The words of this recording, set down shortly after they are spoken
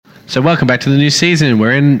So welcome back to the new season.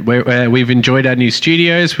 We've enjoyed our new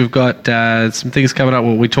studios. We've got some things coming up.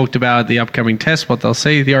 What we talked about the upcoming test, what they'll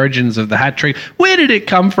see, the origins of the hat trick. Where did it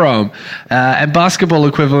come from? And basketball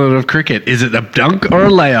equivalent of cricket. Is it a dunk or a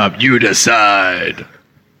layup? You decide.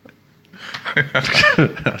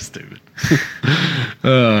 How stupid.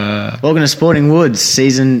 Welcome to Sporting Woods,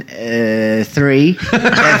 Season 3,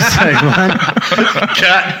 Episode 1.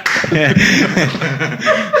 Cut.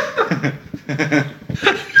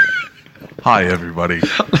 Hi, everybody.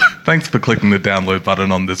 Thanks for clicking the download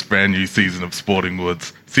button on this brand new season of Sporting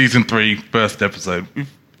Woods. Season 3, first episode.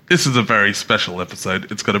 This is a very special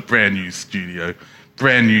episode. It's got a brand new studio,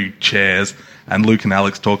 brand new chairs, and Luke and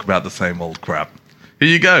Alex talk about the same old crap. Here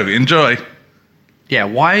you go. Enjoy. Yeah,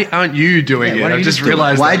 why aren't you doing it? I just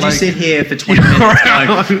realised that. Why'd you sit here for 20 minutes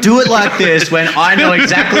going, do it like this when I know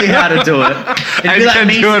exactly how to do it? It'd be like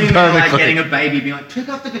me sitting there like getting a baby, being like, pick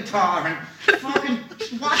up the guitar and fucking,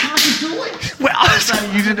 why can't you do it? Well,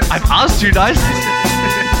 I've asked you nicely.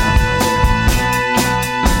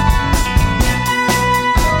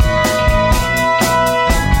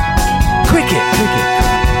 Cricket.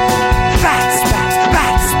 Bats.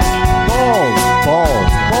 Balls.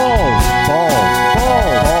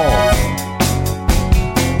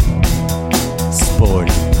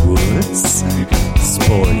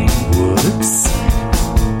 Sporting Woods.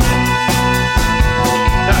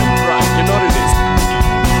 Right, you know what it is.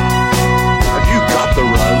 Have you got the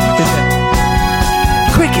run?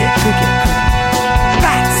 Cricket.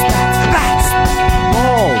 Bats.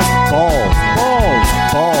 Balls.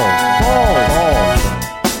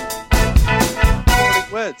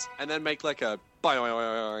 Words, and then make like a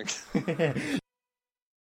boing.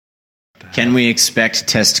 Can we expect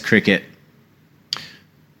Test cricket?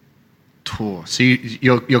 So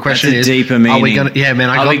your question That's a is, deeper meaning. Are we going to? Yeah, man,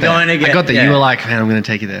 I got that. Yeah. You were like, man, I'm going to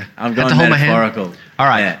take you there. I'm Had going to hold my hand. metaphorical. All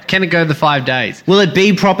right. Yeah. Can it go the 5 days? Will it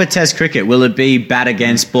be proper Test cricket? Will it be bat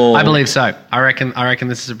against ball? I believe so. I reckon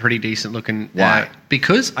this is a pretty decent looking. Why?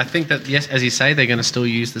 Because I think that, yes, as you say, they're going to still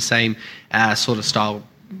use the same sort of style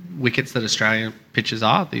wickets that Australian pitches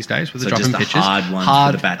are these days with the dropping just the pitches. hard ones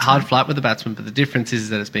for the batsman. Hard flat with the batsman, but the difference is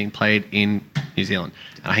that it's being played in New Zealand.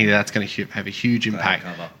 And I think that's going to have a huge impact.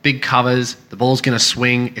 cover. Big covers, the ball's going to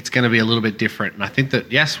swing, it's going to be a little bit different. And I think that,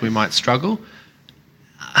 yes, we might struggle.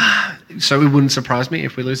 So it wouldn't surprise me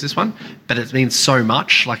if we lose this one, but it means so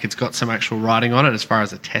much, like it's got some actual writing on it as far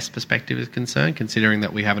as a test perspective is concerned, considering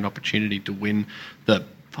that we have an opportunity to win the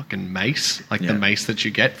fucking mace, the mace that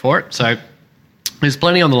you get for it. So there's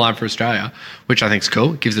plenty on the line for Australia, which I think is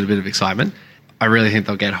cool. It gives it a bit of excitement. I really think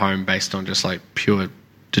they'll get home based on just like pure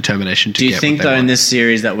determination to get. Do you think though in this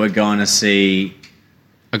series that we're going to see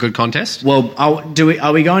a good contest? Well,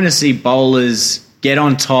 are we going to see bowlers get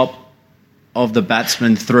on top of the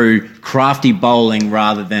batsman through crafty bowling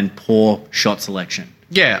rather than poor shot selection?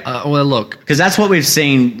 Yeah, well, look. Because that's what we've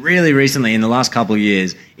seen really recently in the last couple of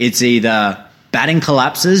years. It's either batting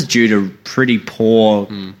collapses due to pretty poor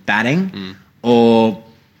batting or,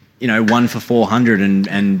 1 for 400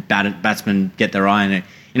 and batsmen get their eye on it.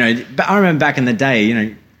 I remember back in the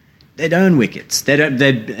day, they'd earn wickets.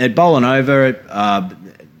 They'd bowl an over,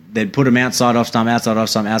 they'd put them outside off stump,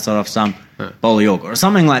 bowl a Yorker or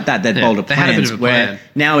something like that. They'd bowled a plan. They had a bit of a plan.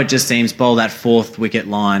 Now it just seems bowl that fourth wicket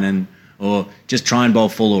line or just try and bowl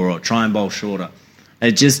fuller or try and bowl shorter.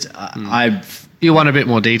 It just, You want a bit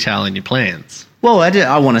more detail in your plans. Well,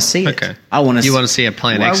 I want to see it. Okay. You want to see a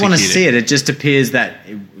plan executed. I want to see it. It just appears that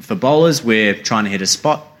for bowlers, we're trying to hit a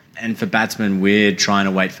spot, and for batsmen, we're trying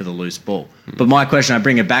to wait for the loose ball. But my question I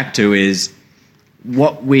bring it back to is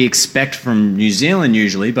what we expect from New Zealand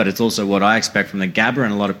usually, but it's also what I expect from the Gabba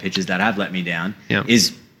and a lot of pitches that have let me down,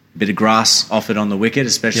 is a bit of grass offered on the wicket,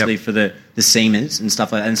 especially for the seamers and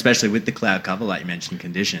stuff like that, and especially with the cloud cover, like you mentioned,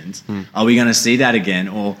 conditions. Are we going to see that again?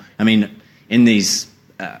 Or, in these...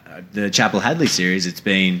 the Chappell Hadley series, it's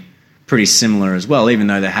been pretty similar as well, even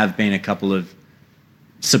though there have been a couple of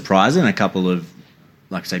surprises and a couple of,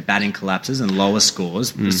 like I say, batting collapses and lower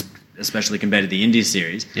scores, especially compared to the India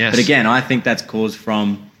series. Yes. But again, I think that's caused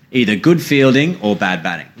from either good fielding or bad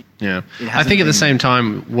batting. Yeah. I think at the same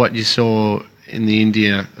time, what you saw in the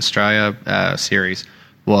India-Australia series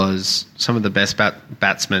was some of the best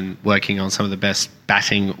batsmen working on some of the best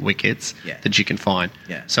batting wickets that you can find.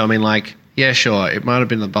 Yeah. So, yeah, sure. It might have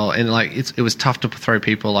been the bowl, and it was tough to throw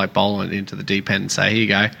people like Boland into the deep end and say, "Here you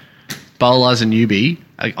go, bowlers and newbie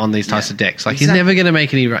on these types of decks." He's never going to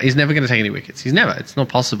make any. He's never going to take any wickets. It's not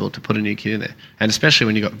possible to put a new kid in there, and especially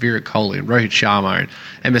when you have got Virat Kohli and Rohit Sharma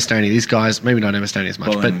and MS Dhoni. These guys, maybe not MS Dhoni as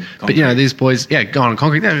much, but these boys, go on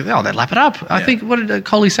concrete. They lap it up. I think what did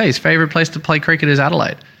Kohli say? His favourite place to play cricket is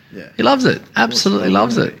Adelaide. Yeah. He loves it. Absolutely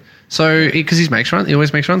loves it. So because he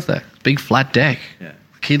always makes runs there. Big flat deck. Yeah.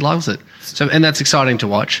 Kid loves it. So and that's exciting to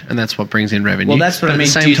watch, and that's what brings in revenue. Well, that's what but I mean.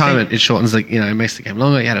 At the Do same you time, think- it shortens it makes the game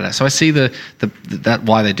longer. Yeah. So I see that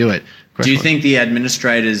why they do it. Do you think the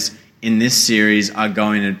administrators in this series are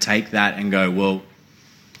going to take that and go, well,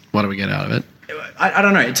 what do we get out of it? I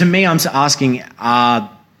don't know. To me, I'm asking, are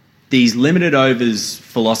these limited overs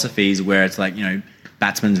philosophies where it's like,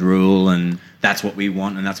 batsman's rule and that's what we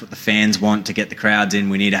want and that's what the fans want to get the crowds in.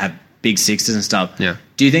 We need to have big sixes and stuff. Yeah.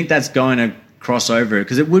 Do you think that's going to cross over?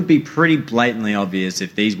 Because it would be pretty blatantly obvious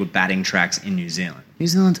if these were batting tracks in New Zealand. New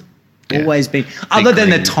Zealand's always been, other than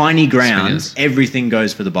the green tiny grounds, swingers. everything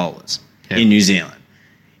goes for the bowlers Yeah. in New Zealand.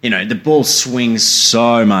 The ball swings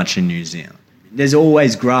so much in New Zealand. There's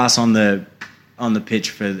always grass on the pitch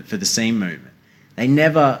for the seam movement. They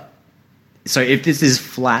never. So if this is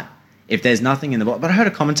flat, if there's nothing in the ball, but I heard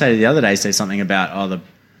a commentator the other day say something about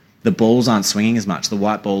the balls aren't swinging as much, the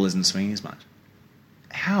white ball isn't swinging as much.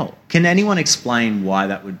 How can anyone explain why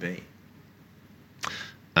that would be?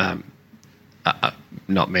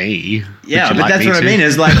 Not me. Yeah, Would you but like that's me what I to? mean.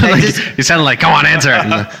 Is like they just, You sounded like, come on, answer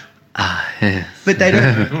it. but they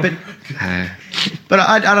don't. But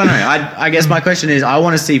I don't know. I guess my question is, I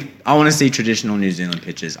want to see traditional New Zealand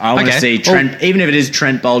pitches. I want to Okay. see Trent, even if it is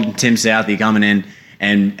Trent Bolt and Tim Southee coming in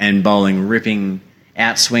and bowling, ripping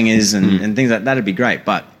out swingers and things like that. That'd be great.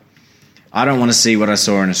 But I don't want to see what I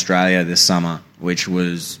saw in Australia this summer, which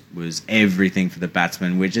was everything for the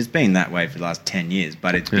batsman, which has been that way for the last 10 years.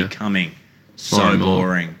 But it's becoming so More and more.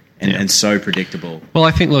 boring and so predictable. Well,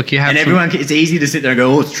 I think, look, you have And some- everyone, it's easy to sit there and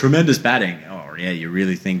go, oh, it's tremendous batting. Oh, yeah, you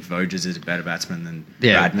really think Voges is a better batsman than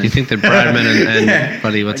Bradman? You think that Bradman and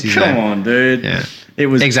buddy, what's his Come name? on, dude. Yeah. It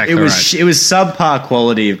was Exactly It was right. it was subpar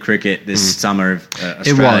quality of cricket this summer of Australia.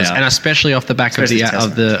 It was, and especially off the back of Especially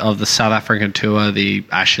of the South African tour, the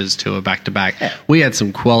Ashes tour, back to back. We had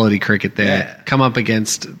some quality cricket there. Yeah. Come up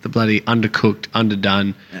against the bloody undercooked,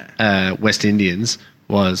 underdone West Indians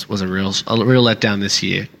was a real letdown this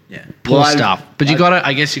year. Yeah. Poor Well, stuff. But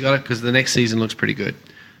I guess you got it because the next season looks pretty good.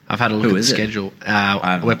 I've had a look Who at the is it? schedule.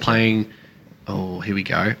 haven't We're looked. playing. Oh, here we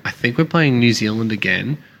go. I think we're playing New Zealand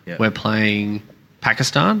again. Yeah. We're playing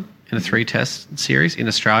Pakistan in a 3-test series in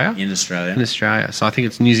Australia. in Australia. In Australia. So I think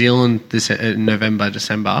it's New Zealand this November,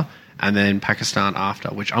 December, and then Pakistan after,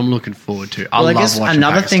 which I'm looking forward to. Well, I love guess watching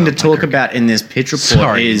another thing to Pakistan play talk cricket. about in this pitch report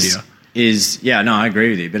Sorry, India. is I agree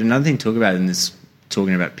with you. But another thing to talk about in this,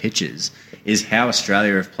 talking about pitches, is how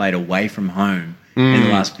Australia have played away from home in the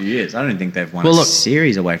last few years. I don't think they've won Well, a look-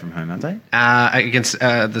 series away from home, have they? Against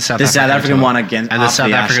the South The South African tour. one against- and the after South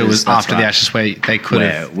the Africa Ashes, was that's after the right. Ashes where they could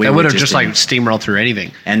Where have we they were would have just just like in- steamrolled through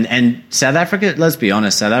anything. And South Africa, let's be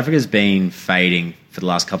honest, South Africa's been fading for the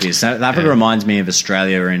last couple of years. South Africa reminds me of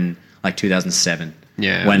Australia in like 2007.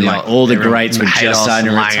 Yeah, when yeah, like all the everyone- greats were Haydos, just starting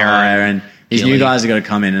to Langer, retire and these new Gilly. guys have got to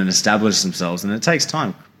come in and establish themselves, and it takes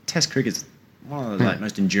time. Test cricket's one of the like,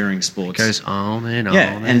 most enduring sports. Goes on and on.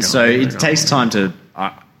 Yeah, and so on it and takes on. time to.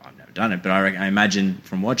 I've never done it, but I imagine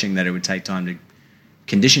from watching that it would take time to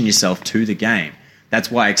condition yourself to the game. That's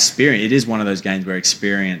why experience. It is one of those games where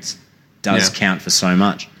experience does Yeah. count for so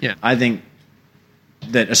much. Yeah. I think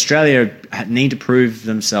that Australia need to prove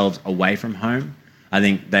themselves away from home. I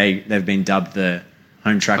think they've been dubbed the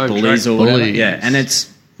home track Home bullies track or whatever. bullies. Yeah, and it's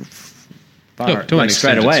Look, to an like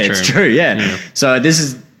straight extent, away. it's It's true. true. Yeah. Yeah. So this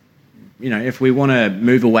is, if we want to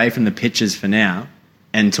move away from the pitches for now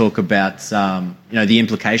and talk about the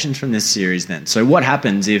implications from this series, then. So what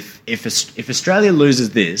happens if Australia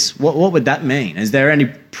loses this? What would that mean? Is there any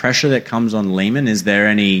pressure that comes on Lehmann? Is there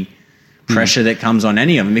any pressure that comes on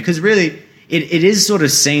any of them? Because really, it is sort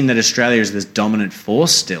of seen that Australia is this dominant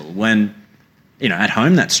force still. When at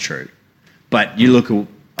home that's true, but you look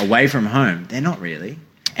away from home, they're not really,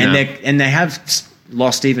 and No. they have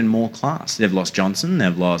lost even more class. They've lost Johnson,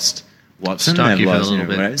 they've lost Watson, Starkey they've for a lost little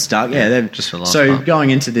bit. whatever. Stark. Yeah, they've just for the last so part. going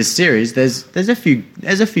into this series, there's a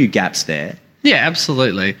few gaps there. Yeah,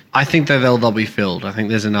 absolutely. I think that they'll be filled. I think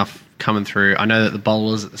there's enough coming through. I know that the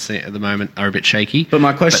bowlers at the moment are a bit shaky. But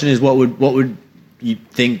my question is, what would you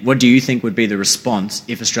think? What do you think would be the response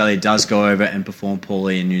if Australia does go over and perform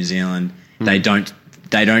poorly in New Zealand? They don't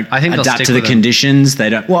I think they'll adapt stick to the with them. conditions. They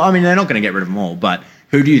don't. Well, I mean, they're not going to get rid of them all. But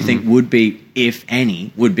who do you think would be, if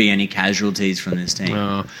any, any casualties from this team?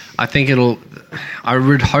 I think I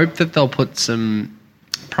would hope that they'll put some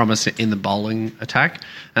promise in the bowling attack,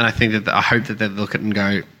 and I think I hope that they look at it and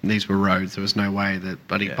go, these were roads. There was no way that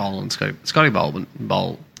Buddy Boland, Scotty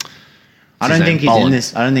Bowl. I don't think he's Boland. in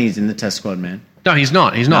this. I don't think he's in the Test squad, man. No, he's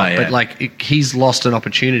not. He's not. yeah. But he's lost an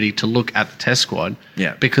opportunity to look at the Test squad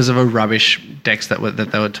Yeah. because of a rubbish decks that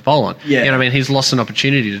they were to bowl on. Yeah. You know what I mean? He's lost an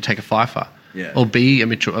opportunity to take a fifer. Yeah. or be a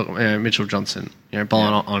Mitchell Johnson.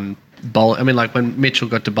 Bowling on bowl. I mean, like when Mitchell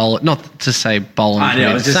got to bowl, not to say bowling I know,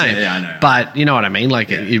 I was the just same, saying, yeah, I know. but you know what I mean. Like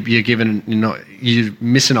you're given, you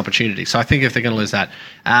miss an opportunity. So I think if they're going to lose that,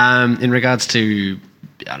 in regards to,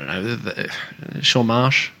 I don't know, Shaun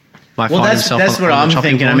Marsh. Well, that's what I'm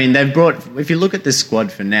thinking. I mean, they've brought. If you look at the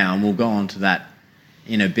squad for now, and we'll go on to that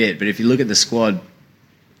in a bit. But if you look at the squad,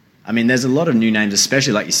 I mean, there's a lot of new names,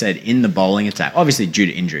 especially like you said, in the bowling attack. Obviously, due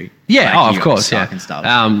to injury. Yeah, Like, of course, yeah. And stuff.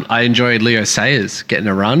 I enjoyed Leo Sayers getting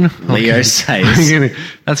a run. Leo Sayers.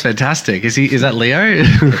 That's fantastic. Is that Leo?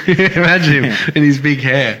 Imagine him in his big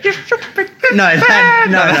hair. No,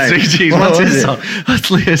 That's Big G. What's was his it? song?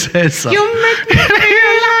 What's Leo Sayers' song? You make me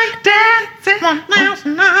feel like dancing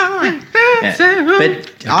 1,000 hours.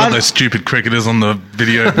 But Got those stupid cricketers on the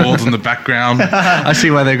video boards in the background I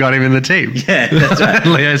see why they got him in the team. yeah, that's right.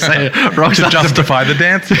 Leo Sayers rocks to up justify the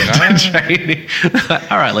dancing. the training.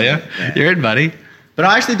 All right, Leo, you're in, buddy. But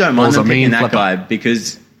I actually don't mind Balls them on me picking and that flipper. guy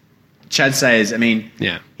because Chad Sayers, I mean,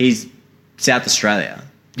 Yeah. he's South Australia.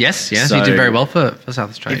 Yes, he So- did very well for South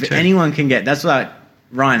Australia If too. anyone can get, that's like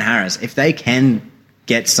Ryan Harris, if they can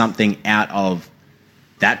get something out of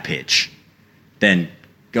that pitch, then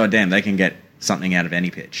goddamn, they can get something out of any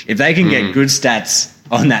pitch. If they can get good stats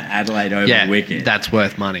on that Adelaide Oval yeah, wicket, that's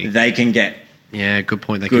worth money. they can get Yeah, good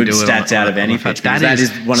point. They good can do stats it out of any fat- pitch, because that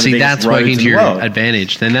is one of the biggest that's roads working in to the your world.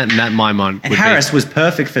 advantage. Then that in my mind And would Harris was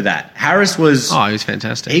perfect for that. Harris was be. Oh, he was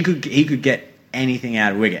fantastic. he could get anything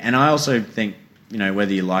out of wicket. And I also think,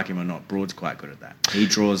 whether you like him or not, Broad's quite good at that. He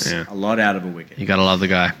draws Yeah. a lot out of a wicket. You got to love the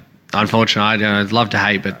guy. Unfortunately, I'd love to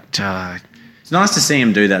hate, but It's nice to see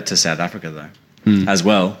him do that to South Africa, though, as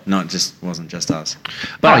well. Wasn't just us.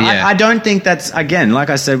 But Oh, yeah. I don't think that's, again, like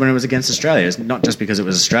I said when it was against Australia, it's not just because it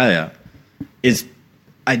was Australia.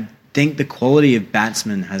 I think the quality of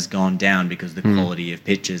batsmen has gone down because the quality of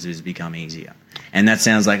pitches has become easier. And that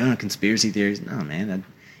sounds like, conspiracy theories. No, man.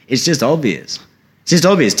 It's just obvious. It's just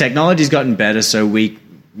obvious. Technology's gotten better, so we've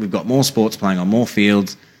got more sports playing on more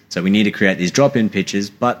fields, so we need to create these drop-in pitches,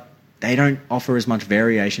 but they don't offer as much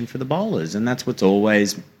variation for the bowlers, and that's what's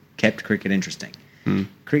always kept cricket interesting.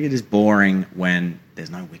 Cricket is boring when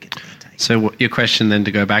there's no wicket to take. So your question then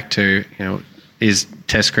to go back to, is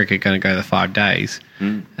Test cricket going to go the 5 days?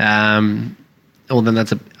 Well, then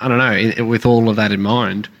I don't know. With all of that in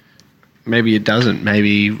mind, maybe it doesn't.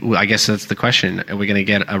 Maybe, I guess that's the question. Are we going to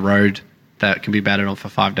get a road that can be batted on for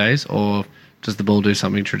 5 days, or does the ball do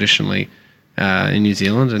something traditionally in New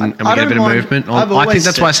Zealand and we I get a don't bit of mind- movement? I've I think always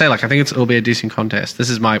that's said- why I say, I think it'll be a decent contest. This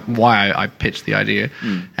is why I pitched the idea.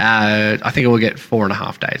 I think it will get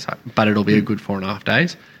 4.5 days, but it'll be a good 4.5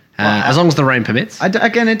 days. As long as the rain permits.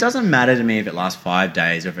 Again, it doesn't matter to me if it lasts 5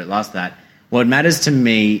 days or if it lasts that. What matters to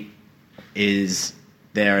me is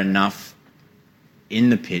there enough in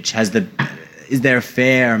the pitch? Is there a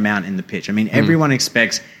fair amount in the pitch? I mean, everyone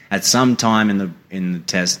expects at some time in the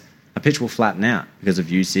test a pitch will flatten out because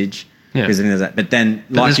of usage. Yeah. Because of that. But then,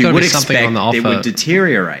 But like there's you gotta would be something expect, on the it offer. would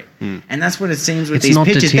deteriorate. And that's what it seems with It's these not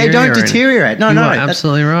pitches. They don't deteriorating. deteriorate. No, You no. are that's-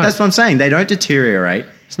 absolutely right. That's what I'm saying. They don't deteriorate.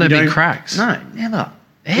 There's no You big don't- cracks. No, never.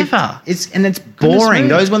 Ever. It's boring. Goodness me.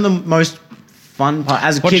 Those were the most fun part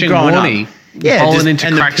as a Watching kid growing Warney up. Yeah, bowling into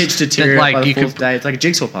and cracks the pitch that, deteriorate like, by the you fourth could- day. It's like a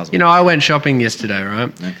jigsaw puzzle. I went shopping yesterday, right?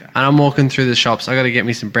 Okay. And I'm walking through the shops. I got to get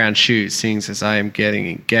me some brown shoes, seeing as I am getting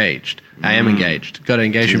engaged. I am engaged. Got an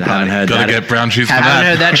engagement Jeez, I haven't party. heard Got to that. get brown shoes for Haven't that.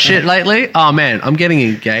 heard that shit lately? Oh, man. I'm getting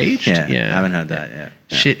engaged. Yeah, I haven't heard that.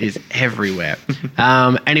 Yeah. Shit is everywhere.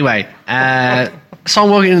 Anyway, so I'm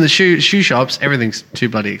walking into the shoe shops. Everything's too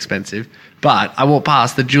bloody expensive. But I walk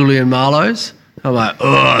past the Julian Marlowe's. I'm like,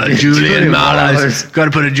 Julian Julian Marlowe's. Marlowe's. Got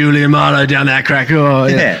to put a Julian Marlowe down that crack. Oh,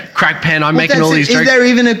 yeah. Yeah. Crack pen. I'm Well, making all that's these it. jokes. Is there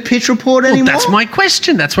even a pitch report anymore? That's my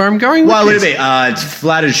question. That's where I'm going Why with would it this. be? It's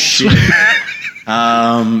flat as shit.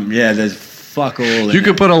 There's fuck all. in You it.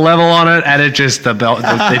 could put a level on it, and it just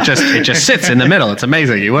it just sits in the middle. It's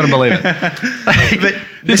amazing. You wouldn't believe it. But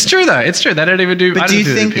It's true though. It's true. They don't even do. I But do don't you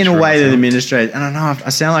the think, in picture a way, that myself. administrators? I don't know. I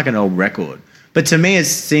sound like an old record, but to me, it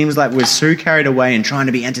seems like we're so carried away in trying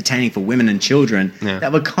to be entertaining for women and children Yeah.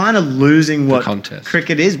 that we're kind of losing what contest.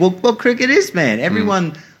 cricket is. Well, what cricket is, man.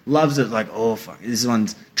 Everyone loves it. Like, oh fuck, this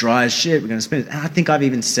one's dry as shit. We're going to spin it. And I think I've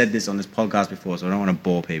even said this on this podcast before, so I don't want to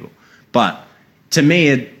bore people. But to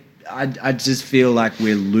me, I just feel like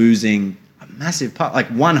we're losing a massive part, like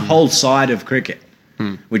one whole side of cricket,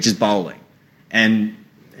 which is bowling. And,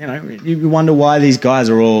 you wonder why these guys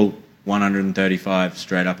are all 135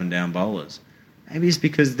 straight up and down bowlers. Maybe it's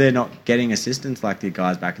because they're not getting assistance like the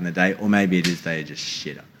guys back in the day, or maybe it is they're just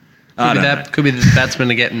shitter. I don't know. Could be the batsmen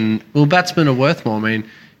are getting. Well, batsmen are worth more. I mean,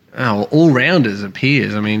 all-rounders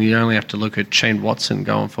appears. I mean, you only have to look at Shane Watson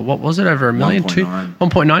going for, what was it, over $1 million?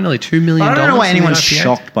 1.9, nearly $2 million. I don't know why in the anyone's IPA.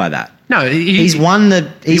 shocked by that. No, He's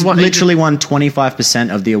literally won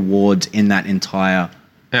 25% of the awards in that entire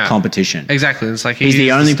competition. Exactly. It's like He's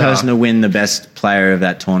the only person to win the best player of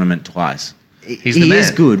that tournament twice. He's the He man.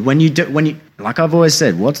 is good. When you like I've always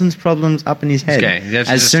said, Watson's problem's up in his head. Okay, you have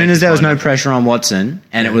to As just soon take as the there was no point. pressure on Watson,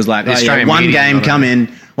 and it was like, The Australian one media, game not come only.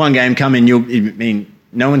 in,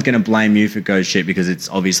 no one's going to blame you if it goes shit because it's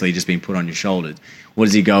obviously just been put on your shoulders. What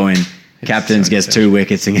does he go in? Captains so gets expensive. 2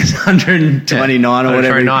 wickets and gets 129 or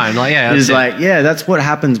whatever. 129, like, yeah, It's that's it. like, yeah, that's what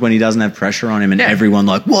happens when he doesn't have pressure on him, and Yeah. everyone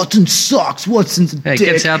like, Watson sucks. Watson's a Yeah, dick.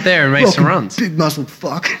 gets out there and makes some Fucking runs. Big muscle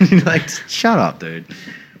fuck. And you're like, shut up, dude.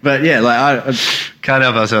 But yeah, like I Can't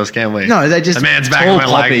help ourselves, can we? no, they just The man's back tall and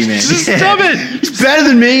we're like, poppy, man. just Yeah. stop it. He's better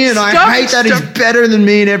than me, and Stop I it, hate that stop. he's better than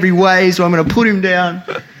me in every way. So I'm going to put him down.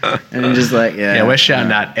 And I'm just like, yeah, Yeah, we're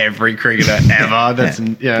shouting at every cricketer ever that's Hey,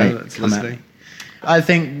 that's come at listening. me. I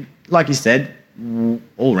think, like you said,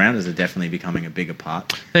 all rounders are definitely becoming a bigger part.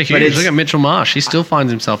 They're But huge. it's- Look at Mitchell Marsh. He still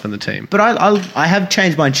finds himself in the team. But I have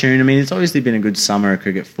changed my tune. I mean, it's obviously been a good summer of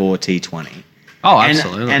cricket for T20. Oh, And-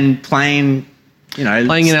 absolutely. And playing,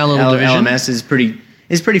 Playing in our little division. LMS is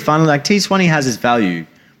pretty fun. Like T20 has its value,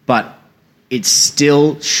 but it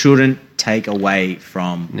still shouldn't take away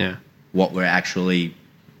from Yeah. what we're actually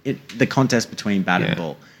the contest between bat Yeah. and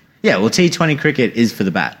ball. Yeah, well, T20 cricket is for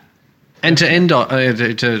the bat. And to end on,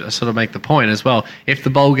 to sort of make the point as well, if the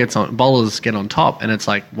bowlers get on top and it's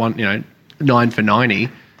like 9 for 90,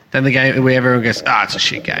 then the game where everyone goes, it's a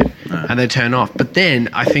shit game, and they turn off. But then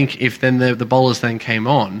I think if then the bowlers then came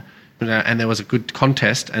on, and there was a good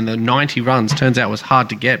contest, and the 90 runs turns out was hard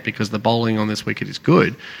to get because the bowling on this wicket is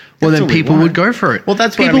good. Well, That's then what we people want. would go for it. Well,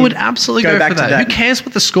 that's what I people mean. would absolutely Go go back for to that. that. Who cares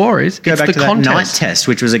what the score is? Go it's back the to that contest. night test,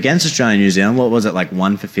 which was against Australia and New Zealand. What was it, like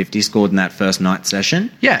 1 for 50 scored in that first night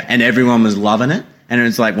session? Yeah. And everyone was loving it. And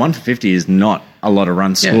it's like 1 for 50 is not a lot of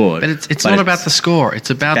runs Yeah, scored. but it's not about the score.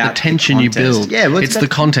 It's about the about the tension you contest. build. Yeah, well, it's the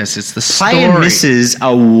contest. It's the story. Play and misses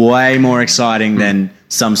are way more exciting than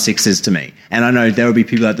some sixes to me. And I know there will be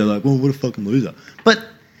people out there like, well, what a fucking loser. But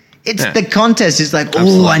it's Yeah. the contest. It's like, I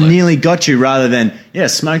Absolutely. nearly got you, rather than,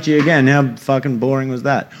 smoked you again. How fucking boring was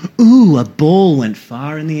that? Ooh, a ball went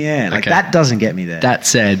far in the air. Like, Okay. that doesn't get me there. That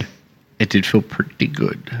said, it did feel pretty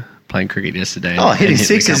good playing cricket yesterday. Oh, and hitting hitting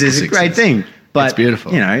sixes couple is a great sixes. thing. But, It's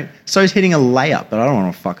beautiful. So is hitting a layup. But I don't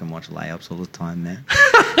want to fucking watch layups all the time, man.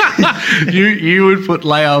 You would put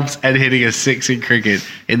layups and hitting a six in cricket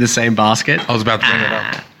in the same basket. I was about to bring it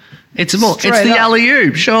up. It's Straight the up. alley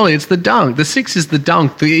oop. Surely it's the dunk. The six is the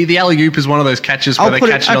dunk. The alley oop is one of those catches where I'll they put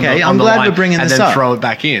it- catch it on okay, the I'm on the glad line we're bringing and this then up. throw it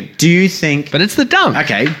back in. Do you think... But it's the dunk.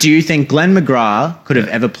 Okay, do you think Glenn McGrath could have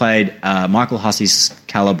ever played Michael Hussey's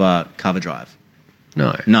caliber cover drive?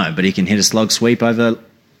 No. No, but he can hit a slog sweep over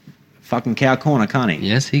fucking cow corner, can't he?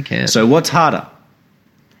 Yes, he can. So what's harder?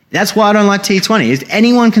 That's why I don't like T20. Is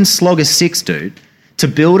anyone can slog a six, dude, to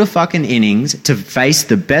build a fucking innings, to face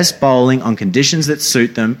the best bowling on conditions that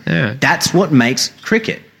suit them. Yeah. That's what makes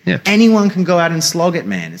cricket. Yeah. Anyone can go out and slog it,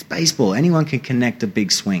 man. It's baseball. Anyone can connect a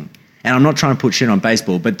big swing. And I'm not trying to put shit on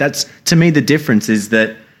baseball, but that's, to me, the difference is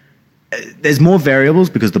that there's more variables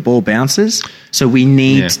because the ball bounces. So we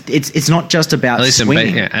need, Yeah. it's not just about at least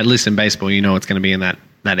swinging. at least in baseball, you know it's going to be in that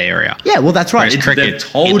area. Yeah, well, that's right. Whereas They've cricket,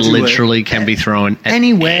 told it you literally can be thrown at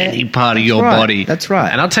anywhere. any part of That's your right. body. That's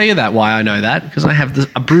right. And I'll tell you why I know that, because I have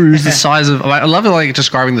a bruise the size of. I love it, like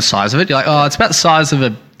describing the size of it. You're like, oh, it's about the size of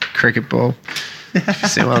a cricket ball. If you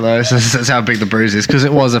see one of those, that's how big the bruise is, because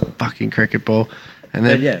it was a fucking cricket ball, and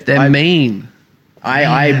they're mean. I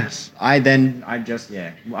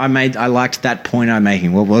liked that point I'm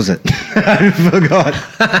making. What was it? I forgot.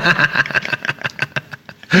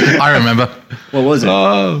 I remember. What was it?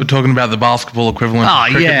 We're talking about the basketball equivalent Oh,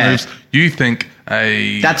 of cricket yeah. moves. You think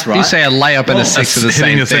a... That's right. You say a layup and a six are the hitting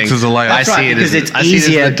same a six thing. is a layup. I That's see right, it because as it's I see it as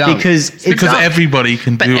easier the dunk. because it's because not- everybody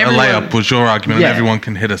can But do everyone- a layup was your argument, Yeah. and everyone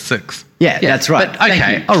can hit a six. Yeah, that's right. But Thank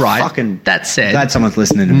okay, you. all right. Fucking That said, glad someone's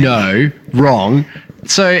listening to me. no, wrong.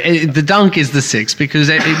 So the dunk is the six because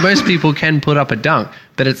most people can put up a dunk,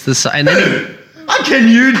 but it's the and then Can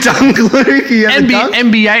you dunk, Luke? You have a dunk?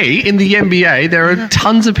 NBA in the NBA there are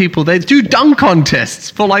tons of people they do dunk contests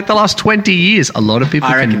for like the last 20 years. A lot of people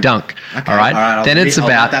I can reckon. dunk. Okay, all right. all right, Then I'll it's let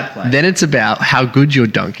about that play. then it's about how good your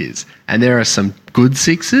dunk is, and there are some good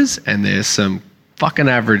sixes and there's some fucking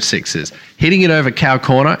average sixes. Hitting it over cow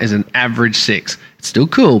corner is an average six. It's still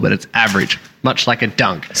cool, but it's average, much like a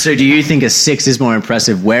dunk. So do you think a six is more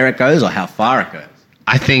impressive where it goes or how far it goes?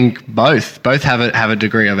 I think both have a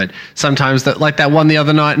degree of it. Sometimes that one the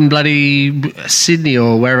other night in bloody Sydney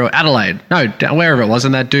or wherever, Adelaide, no, wherever it was,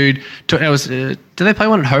 and that dude took, it was. Did they play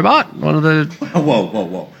one at Hobart? One of the.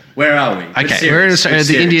 Whoa. Where are we? Okay, we're in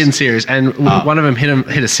the Indian series, and one of them hit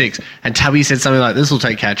a 6, and Tubby said something like, "This will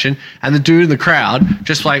take catching," and the dude in the crowd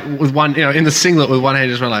just like with one, in the singlet with one hand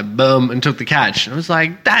just went like boom and took the catch. And I was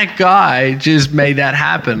like, that guy just made that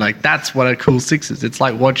happen. Like that's what a cool 6 is. It's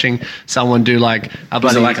like watching someone do like a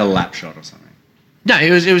Was it like a lap shot or something? No,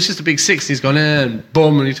 it was just a big 6. He's gone in,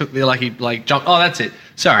 boom, and he took the he jumped. Oh, that's it.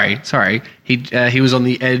 Sorry. He was on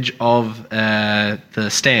the edge of the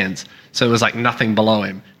stands, so it was like nothing below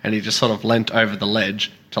him, and he just sort of leant over the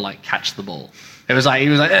ledge to like catch the ball. It was like he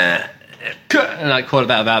was like, and like caught it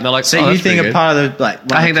that about. And they're like, so you think a part of the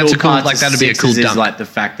I think that's a cool that'd be a cool dunk. Is like the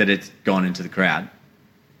fact that it's gone into the crowd.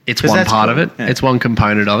 It's one part of it. Yeah. It's one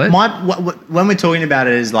component of it. When we're talking about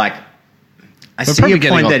it, is like. We're probably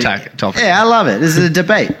getting off topic. Yeah, I love it. This is a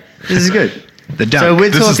debate. This is good. The dunk. So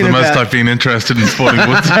this is the most I've been interested in Sporting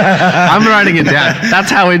Woods. I'm writing it down. That's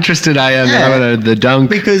how interested I am. Yeah. The dunk.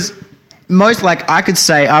 Because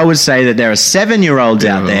I would say that there are 7-year-olds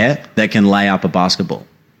out there that can lay up a basketball,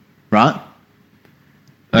 right?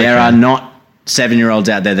 Okay. There are not 7-year-olds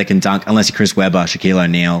out there that can dunk unless you're Chris Webber, Shaquille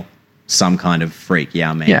O'Neal, some kind of freak.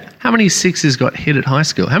 Yeah, man. Yeah. How many 6s got hit at high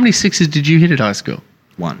school? How many 6s did you hit at high school?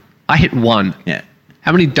 1. I hit 1. Yeah.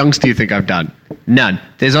 How many dunks do you think I've done? None.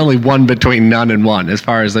 There's only one between none and one as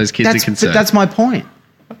far as those kids are concerned. But that's my point.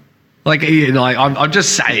 I'm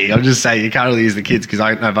just saying you can't really use the kids because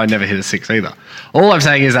I never hit a 6 either. All I'm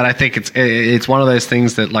saying is that I think it's one of those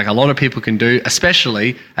things that like a lot of people can do,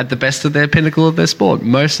 especially at the best of their pinnacle of their sport.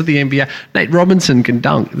 Most of the NBA, Nate Robinson can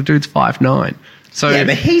dunk. The dude's 5'9". So yeah,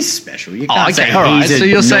 but he's special. You can't say all right. he's So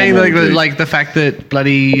you're saying like the fact that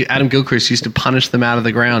bloody Adam Gilchrist used to punish them out of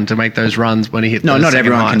the ground to make those runs when he hit. No, not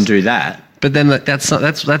everyone can do that. But then that's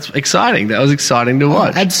exciting. That was exciting to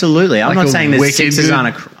watch. Absolutely. I'm like not saying that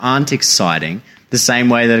 6s aren't exciting the same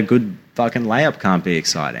way that a good fucking layup can't be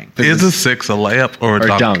exciting. Is a 6 a layup or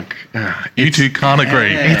a dunk? You two can't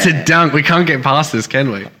agree. It's a dunk. We can't get past this,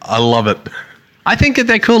 can we? I love it. I think that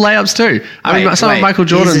they're cool layups too. I mean, some of Michael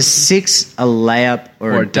Jordan. Is a 6 a layup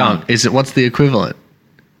or a dunk? Is it? What's the equivalent?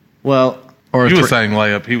 Well, you were saying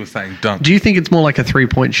layup. He was saying dunk. Do you think it's more like a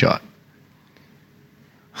 3-point shot?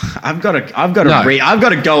 I've got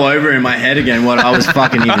to go over in my head again what I was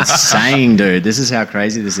fucking even saying, dude. This is how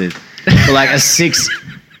crazy this is. But like a 6.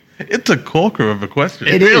 It's a corker of a question.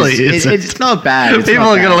 It really is. It's not bad. People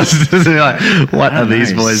are going to listen to this and be like, what are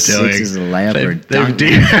these boys doing? 6 is a layup or a dunk.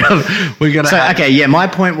 We're gonna my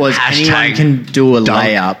point was anyone can do a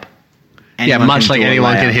layup. Yeah, much like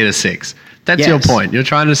anyone can hit a 6. That's your point. You're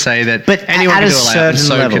trying to say that anyone can do a layup, and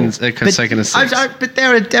so can a 6. But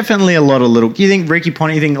there are definitely a lot of little... Do you think, Ricky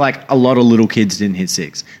Ponty, you think like a lot of little kids didn't hit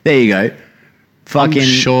 6? There you go. I'm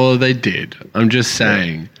sure they did. I'm just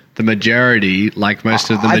saying... The majority, like most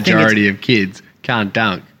of the majority of kids, can't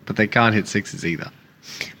dunk, but they can't hit 6s either.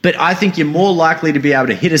 But I think you're more likely to be able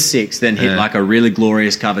to hit a 6 than hit like a really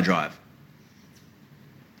glorious cover drive.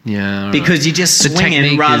 Yeah. Because you're just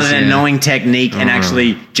swinging rather than knowing technique and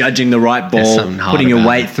actually judging the right ball, putting your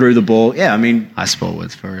weight through the ball. Yeah, I mean... I sport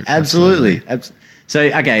words for it. Absolutely. So,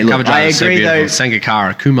 okay, look, I agree though...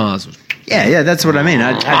 Sangakkara, Kumar's... Yeah, that's what I mean.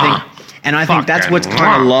 I think that's what's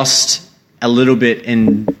kind of lost a little bit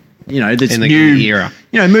in... this new era.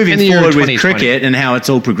 Moving forward with cricket and how it's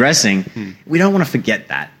all progressing, we don't want to forget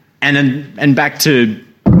that. And back to,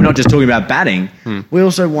 we're not just talking about batting, we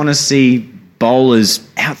also want to see bowlers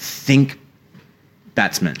outthink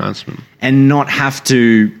batsmen. And not have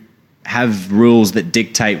to have rules that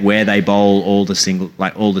dictate where they bowl all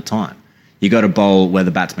the time. You got to bowl where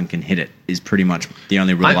the batsman can hit it is pretty much the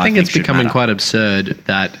only rule I think it's becoming quite absurd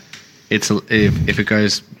that it's if it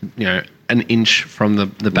goes, an inch from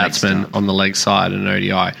the batsman on the leg side in an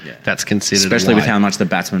ODI, that's considered especially with how much the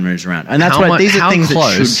batsman moves around. And that's why these are things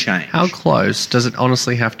that should change. How close does it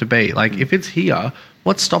honestly have to be? Like, if it's here,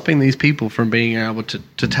 what's stopping these people from being able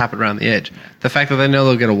to tap it around the edge? The fact that they know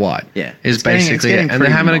they'll get a wide is basically it. And they're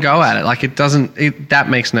having a go at it. Like, that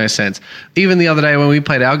makes no sense. Even the other day when we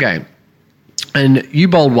played our game, and you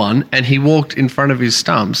bowled one, and he walked in front of his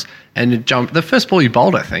stumps and it jumped. The first ball you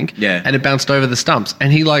bowled, I think. Yeah. And it bounced over the stumps.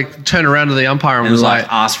 And he turned around to the umpire and was like,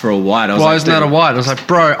 asked for a wide. Why isn't that a wide? I was like,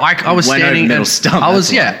 bro, I was standing middle stump. I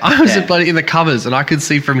was in the covers and I could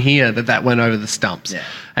see from here that went over the stumps. Yeah.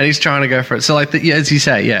 And he's trying to go for it. So as you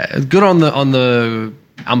say, good on the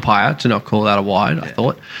umpire to not call that a wide, I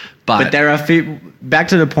thought. But there are back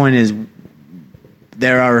to the point is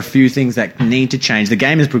there are a few things that need to change. The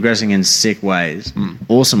game is progressing in sick ways,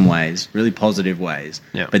 awesome ways, really positive ways.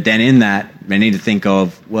 Yeah. But then in that, we need to think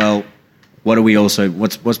of, well, what are we also,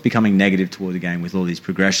 what's becoming negative toward the game with all these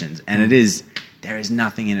progressions? And there is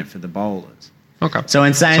nothing in it for the bowlers. Okay. So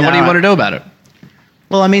in saying So what that, do you want to do about it?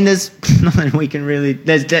 well, I mean, there's nothing we can really,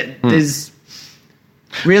 there's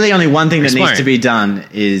really only one thing that needs Explain. to be done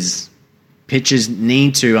is pitchers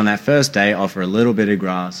need to, on that first day, offer a little bit of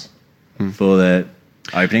grass for the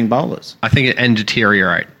opening bowlers. I think and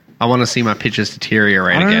deteriorate. I want to see my pitches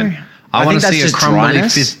deteriorate I don't again. know. I want think to that's see a just crumbly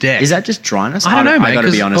dryness. fifth deck. Is that just dryness? I don't know, I mate. got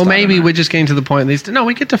to be honest. Or I don't maybe know. we're just getting to the point. No,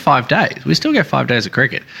 we get to 5 days. We still get 5 days of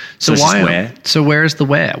cricket. So it's why? just wear? So where is the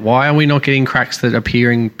wear? Why are we not getting cracks that are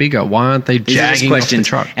appearing bigger? Why aren't they These are just jagging off the questions.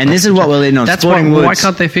 truck? And this is what we're leading on. That's Sporting why Woods.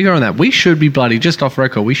 can't they figure on that? We should be bloody just off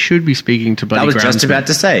record. We should be speaking to bloody. I was just groundsmen. about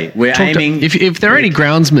to say we're aiming. If there are any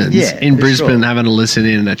groundsmen Yeah, in for Brisbane sure. having a listen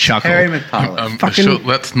in and a chuckle, Harry McPartlin. Fucking-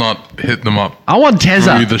 Let's not hit them up. I want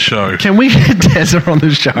Tezza. Through the show. Can we get Tezza on the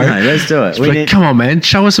show? No, let's do it. Just be like, come on, man.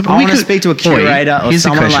 Show us. I wanna speak to a curator or here's the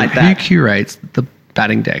someone question. like that. Who curates the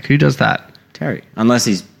batting deck? Who does that? Terry, unless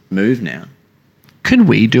he's moved now. Can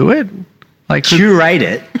we do it? Like, Curate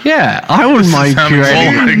it. yeah, I wouldn't mind sounds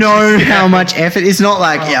curating. boring. You know how much effort. It's not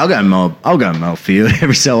like I'll go mow field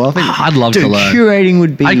every so often. I'd love to learn. Curating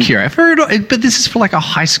would be. I curate, but this is for like a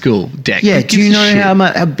high school deck. Yeah. Who Do you gives a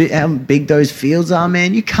know shit? how big those fields are,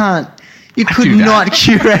 man? You can't. You could do that. not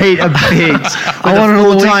curate a pitch with I want it a on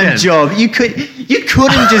the full-time weekend. job. You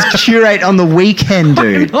couldn't just curate on the weekend,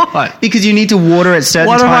 dude. not? Because you need to water at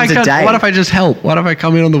certain times a day. What if I just help? What if I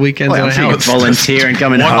come in on the weekends Well, and I'm I sure you help? could volunteer and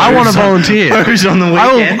come in. I want to volunteer. Hose on the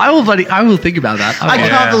weekend. I will think about that. I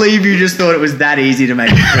can't believe you just thought it was that easy to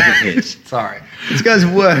make a cricket pitch. Sorry. This guy's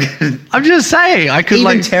work. I'm just saying. I could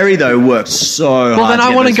Even like. Terry though worked so hard. Well, then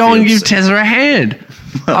I want to get go those and give fields. Tezza a hand.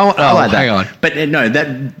 I like that. Hang on. But no,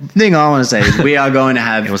 that thing I want to say is we are going to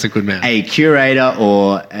have He was a good man. a curator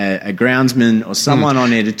or a groundsman or someone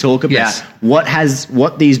on here to talk about Yes.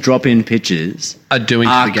 what these drop-in pitches Are doing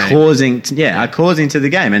to the game. causing to the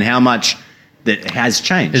game and how much that has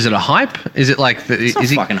changed. Is it a hype? Is it like is not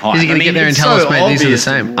he fucking hype. Is he going I to get mean, there and it's tell so us, mate, these are the obvious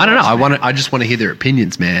same? to I don't know. watch. I just want to hear their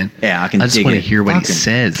opinions, man. Yeah, I can just dig want to it. hear what he Fucking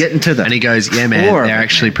says. get into the and he goes, "Yeah, man, core of they're it,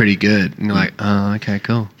 actually man. pretty good." And you're like, "Oh, okay,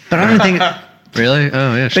 cool." But I don't think. Really?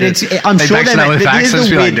 Oh, yeah. But shit. I'm They sure back they're that with but facts. here's I just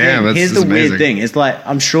the feel weird like, damn, thing. this Here's is the weird amazing. thing. It's like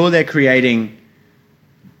I'm sure they're creating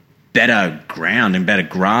better ground and better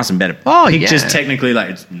grass and better Oh, pictures. yeah. Technically, like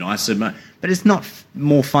it's nicer, but it's not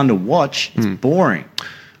more fun to watch. It's boring.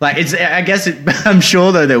 Like it's. I guess I'm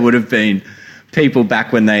sure though there would have been people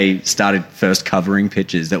back when they started first covering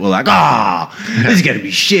pitches that were like, this is going to be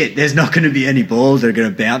shit. There's not going to be any balls that are going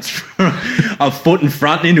to bounce from a foot in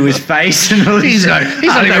front into his face. And all this He's shit. not I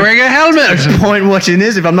don't even know. wearing a helmet. Point watching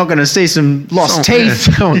this if I'm not going to see some lost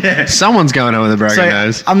teeth. Someone's going on with a broken So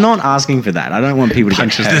nose. I'm not asking for that. I don't want people to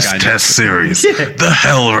Punches get hurt. This test series, the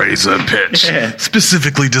Hellraiser pitch,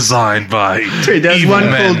 specifically designed by Dude, there's evil one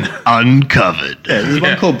men. called Uncovered. there's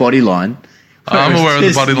one called Bodyline. I'm aware of the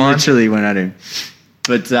Just Bodyline. Literally went at him.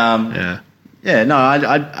 But Yeah. no,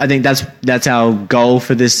 I think that's our goal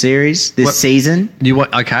for this series, this season. You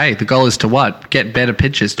what? Okay. The goal is to what? Get better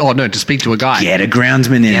pitches. Oh no, to speak to a guy. Get a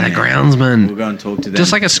groundsman in. Get a there. groundsman. We'll go and talk to them.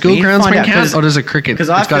 Just like a school We need to find groundsman out, count, 'cause- or does a cricket? It's 'cause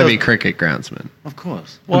I got to feel- be cricket groundsman. Of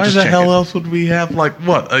course. Why just the checking. hell else would we have like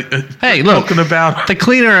what? Hey, look. talking about The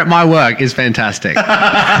cleaner at my work is fantastic.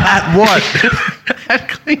 at what? At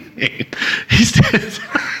cleaning. He's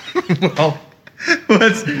well,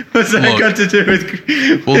 What's that Look, got to do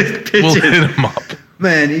with we'll pitches? hit him up.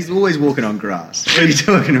 Man, he's always walking on grass. What are you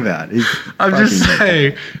talking about? He's I'm just fucking-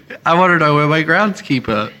 saying. I want to know where my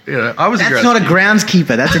groundskeeper. You know, I was a That's not a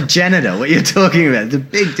groundskeeper. That's a janitor. What you're talking about? It's a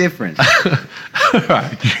big difference.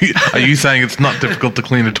 Are you saying it's not difficult to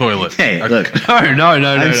clean a toilet? Hey, Okay. look. No.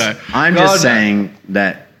 I'm God, just no. saying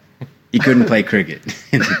that you couldn't play cricket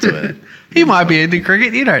in the toilet. He might be into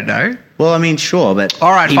cricket. You don't know. Well, I mean, sure, but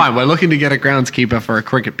All right, fine. We're looking to get a groundskeeper for a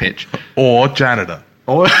cricket pitch. Or janitor.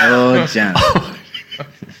 Oh, janitor.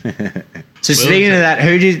 So speaking of that,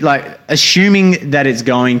 who do you like? Assuming that it's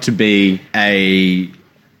going to be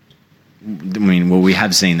we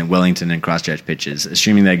have seen the Wellington and Christchurch pitches.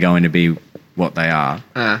 Assuming they're going to be what they are,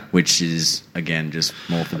 which is again just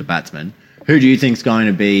more for the batsmen. Who do you think is going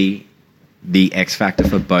to be the X factor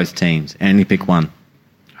for both teams? Only pick one.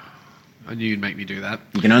 I knew you'd make me do that.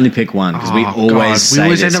 You can only pick one because we Oh, always God. say we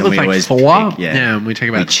always this end up and with we like always 4. pick, Yeah, and we take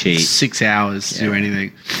about cheat. 6 hours to do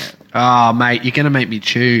anything. Oh, mate, you're gonna make me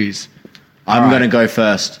choose. I'm All going to right. go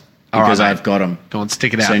first All because right, I've got him. Go on,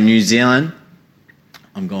 stick it out. So New Zealand,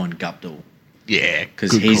 I'm going Guptill yeah,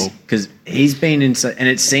 because good he's call. because he's been in and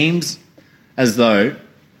it seems as though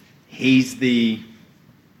he's the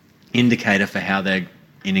indicator for how their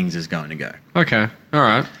innings is going to go. Okay, all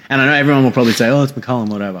right. And I know everyone will probably say, "Oh, it's McCullum,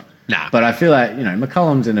 whatever." Nah. But I feel like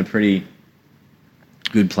McCullum's in a pretty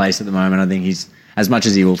good place at the moment. I think he's, as much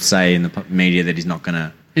as he will say in the media that he's not going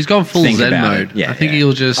to. He's gone full Think Zen about mode. it. Yeah, I think yeah.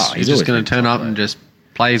 he's just He's going always to been turn top, up and though. just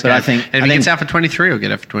play his But game. I think- and if I he think- gets out for 23, he'll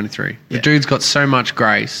get out for 23. The Yeah. dude's got so much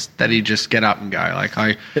grace that he just get up and go. Like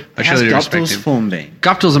I How's surely do respect Guptill's him. form been?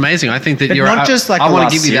 Guptill's amazing. I think that But you're not just like I the wanna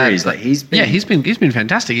last give you series, that. like, he's been- he's been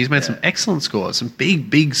fantastic. He's made some excellent scores, some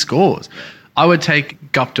big scores. I would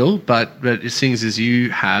take Guptill, but seeing as you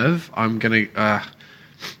have, I'm gonna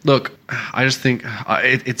look. I just think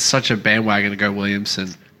it's such a bandwagon to go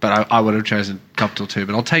Williamson. But I would have chosen Guptill too.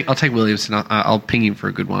 But I'll take Williamson. I'll ping him for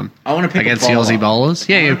a good one. I want to pick against a the bowler. Aussie bowlers.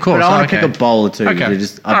 Yeah, of course. But I want to Okay. pick a bowler too. Okay.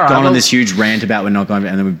 I've All right, gone on well- this huge rant about we're not going,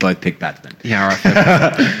 and then we both pick batsmen. Yeah, all right. Fair.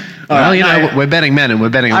 Well, right, you know, no, we're betting men and we're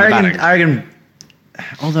betting on the batting. I reckon.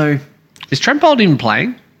 Although, Is Trent Bolt even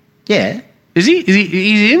playing? yeah, Is he?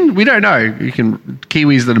 He's in? We don't know. You can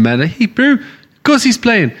Kiwis that are mad. Hey, bro, of course he's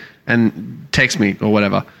playing. And text me or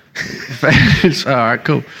whatever. All right,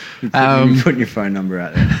 cool. you're putting your phone number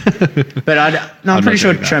out there. But I'm not pretty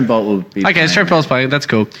sure doing that. Trent Bolt will be. Okay, so Trent Bolt's playing. That's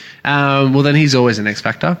cool. Well, then he's always an X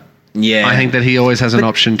factor. Yeah, I think that he always has an But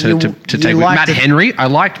option to you take like Matt to- Henry. I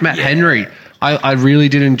liked Matt Henry. I really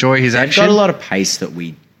did enjoy his They've action. got a lot of pace that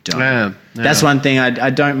we don't. Yeah, That's yeah. one thing I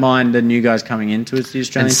don't mind the new guys coming into it, the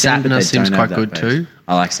Australian team, And but Satner they seems don't have quite that good pace. too.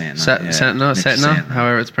 I like Santner. Setner,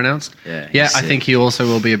 however it's pronounced. Yeah, he's I sick. think he also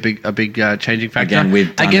will be a big changing factor. Again,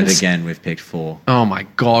 we've done it again. We've picked 4. Oh my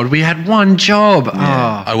god, we had one job.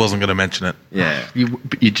 I wasn't going to mention it. Yeah.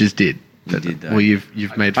 You just did. You did, though. Well, you've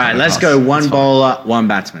made. All fun right, of let's us. go. One That's fine. bowler, one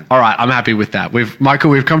batsman. All right, I'm happy with that. We've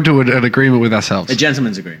come to an agreement with ourselves. A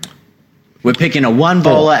gentleman's agreement. We're picking a one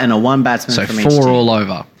bowler and a one batsman So from each 4 team. all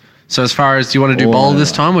over. So as far as, do you want to do All bowler this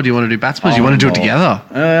over. time or do you want to do batsman? Do you want to do it together?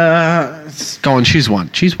 Go on, choose one.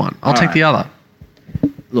 Choose one. I'll take right. the other.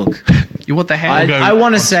 Look, You want the I hand?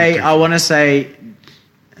 want to say.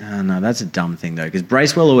 Oh, no, that's a dumb thing though, because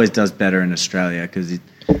Bracewell always does better in Australia because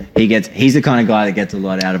he's the kind of guy that gets a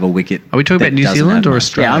lot out of a wicket. Are we talking that about New doesn't Zealand have or much.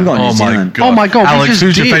 Australia? Yeah, I'm going New Oh my Zealand. god! Oh my God, we Alex, just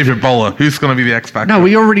who's your did. favourite bowler? Who's going to be the X factor? No,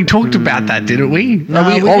 we already talked about that, didn't we? No,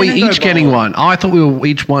 we we didn't go each getting bowler. one. Oh, I thought we were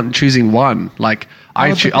each choosing one. Like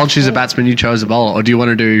I'll choose a batsman, you chose a bowler, or do you want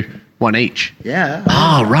to do one each? Yeah.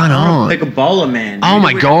 Oh, run on. Pick a bowler, man. Oh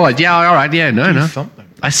my god! Yeah, all right. Yeah, no. something.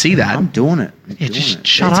 I see that. I'm doing it. Yeah, just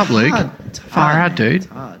shut up, Luke. It's Far hard, out, man. dude. It's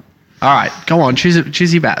hard. All right, go on. Choose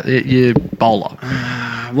your bowler.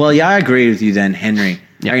 Well, yeah, I agree with you then, Henry.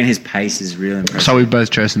 Yeah. I reckon his pace is really impressive. So we've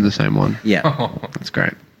both chosen the same one. Yeah. That's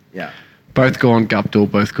great. Yeah. Both gone Guptill,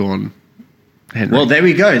 both gone Henry. Well, there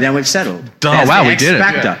we go. Then we've settled. Oh, There's wow, the we did it.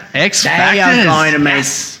 X Factor. Yeah. X They are Factors. going to make.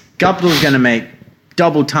 Guptill's going to make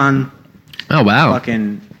double ton. oh wow.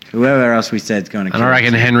 Fucking whoever else we said is going to. And I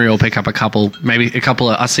reckon Henry will pick up a couple, maybe a couple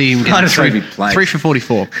of. I see him Might getting as well be played. 3 for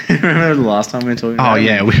 44. Remember the last time we were talking? Oh, about him?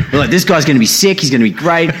 yeah, We were like, this guy's going to be sick. He's going to be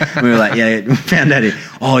great. And we were like, yeah. We found out.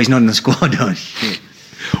 Oh, he's not in the squad. Oh shit.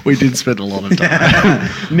 We did spend a lot of time.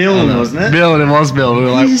 Milne, wasn't it? Milne, it was Milne. We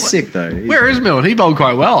were like, He's "What? sick though. Where is Milne? He bowled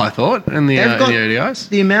quite well, I thought, in the, They've got- in the ODIs.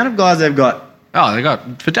 The amount of guys they've got Oh, they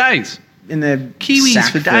got for days. in their Kiwis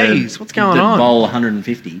sack for days. What's going that on? Bowl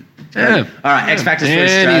 150. Yeah. All right, X Factors for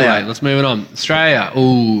Anyway, Australia. let's move it on. Australia.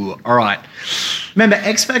 Ooh, all right. Remember,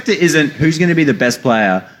 X Factor isn't who's going to be the best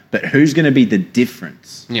player, but who's going to be the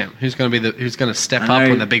difference. Yeah, who's going to step I up know-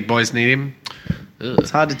 when the big boys need him?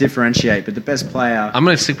 It's hard to differentiate, but the best player. I'm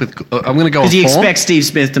going to stick with. I'm going to go. Because you with form. expect Steve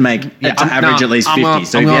Smith to make to average at least 50.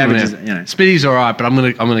 So if he averages, Smitty's all right, but I'm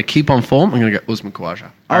gonna keep on form. I'm gonna go Usman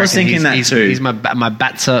Khawaja. I was reckon thinking that he's, too. He's my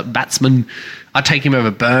batsman. I take him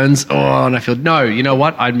over Burns. Oh, and I feel no. You know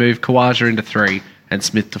what? I'd move Khawaja into 3 and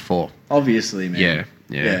Smith to 4. obviously, man.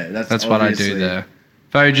 Yeah. that's what I do obviously- there.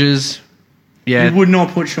 Voges. Yeah. You would not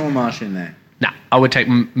put Sean Marsh in there. Nah, I would take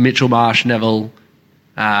Mitchell Marsh, Neville,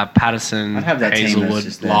 Patterson, I'd have that team that's Hazelwood,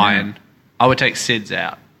 just there Lyon. now. I would take Sids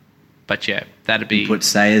out. But yeah, that'd be. Put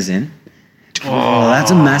Sayers in. Oh,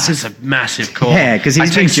 that's a massive. That's a massive call. Yeah, because I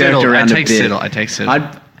he's been take jerked Siddle. around I take a bit. Siddle. I take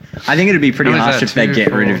Siddle. I think it'd be pretty How many is harsh that? if they 2,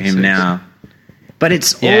 get rid 4, of him 6. now. But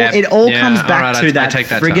it's Yeah, all. It all yeah, comes all back right, to I that take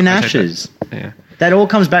that friggin' I take that. Ashes. Yeah. That all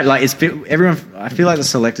comes back. Like everyone. I feel like the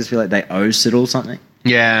selectors feel like they owe Siddle something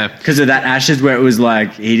Yeah. because of that Ashes where it was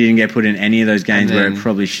like he didn't get put in any of those games And where then it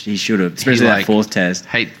probably he should have, especially that 4th test.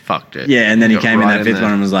 Hate fucked it. Yeah, and then he Got came in right that 5th there.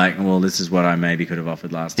 one and was like, "Well, this is what I maybe could have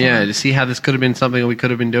offered last time." Yeah, to see how this could have been something we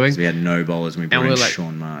could have been doing. we had no bowlers and we brought we're in like,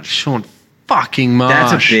 Sean Marsh. Sean fucking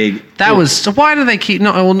Marsh. That's a big- That was. So why do they keep?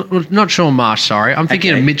 Not Sean Marsh. Sorry, I'm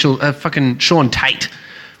thinking Okay. of Mitchell. Fucking Sean Tate.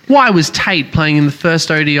 Why was Tate playing in the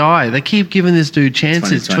first ODI? They keep giving this dude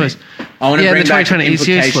chances. 2020. I want to bring back the 2020 he's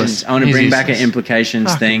implications. useless. I want to He's bring back an useless. implications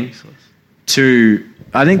Fucking thing useless. to.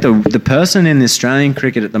 I think the person in the Australian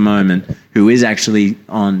cricket at the moment who is actually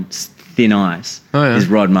on thin ice is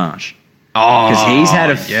Rod Marsh. Because he's had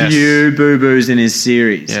a few boo-boos in his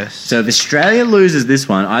series. Yes. So if Australia loses this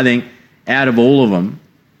one, I think out of all of them,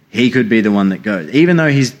 he could be the one that goes. Even though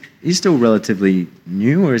he's still relatively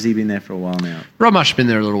new, or has he been there for a while now? Rob Marsh has been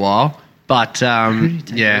there a little while. But,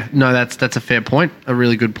 that's a fair point. A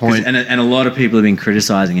really good point. And a lot of people have been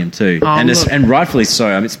criticising him too. Oh, and rightfully so.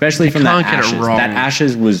 I mean, especially from that can't get it Ashes. wrong. That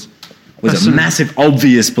Ashes was a massive,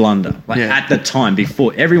 obvious blunder. At the time,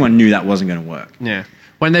 before, everyone knew that wasn't going to work. Yeah.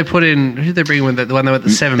 When they put in, who did they bring in when they were at the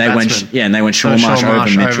seven batsmen? And they went Shaun Marsh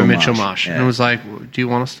over Mitchell Marsh. And it was like, do you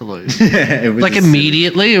want us to lose? It was like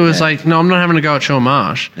immediately, it was like, no, I'm not having to go at Shaun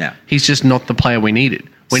Marsh. Yeah. He's just not the player we needed.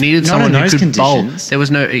 We needed Not someone in who those could bowl. conditions. There was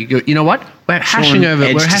no, you know what? We're hashing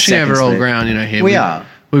over old ground, here. We are.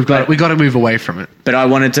 We've got to move away from it. But I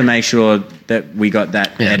wanted to make sure that we got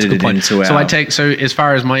that Yeah, that's a edited good point. into our... So as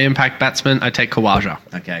far as my impact batsman, I take Khawaja.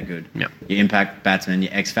 Okay, good. Yeah. Your impact batsman,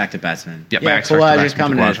 your X-Factor batsman. Yeah, my X-Factor Khawaja's batsman,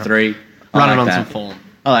 coming in at Khawaja. 3. I Running like on that. some form.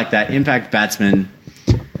 I like that. Impact batsman,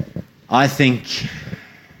 I think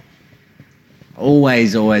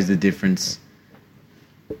always the difference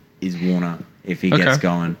is Warner if he gets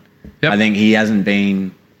going. Yep. I think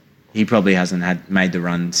he probably hasn't made the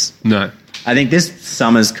runs. No. I think this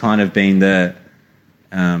summer's kind of been the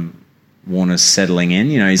Warner's settling in.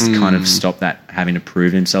 He's kind of stopped that having to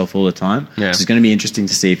prove himself all the time. Yeah. So it's going to be interesting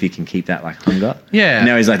to see if he can keep that hunger. Yeah.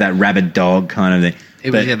 Now he's like that rabid dog kind of thing.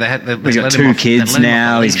 They He's let got him 2 off- kids they let him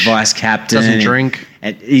now. off the He's leash. vice captain. Doesn't drink.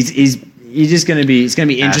 And he's just going to be. It's going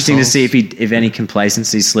to be interesting Assholes. to see if any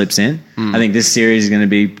complacency slips in. I think this series is going to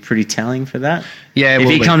be pretty telling for that. Yeah, it if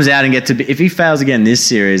will he be. comes out and if he fails again this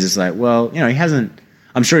series, it's like, well, he hasn't.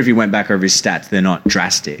 I'm sure if you went back over his stats, they're not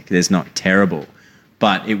drastic. They're not terrible.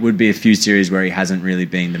 But it would be a few series where he hasn't really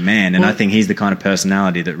been the man. And I think he's the kind of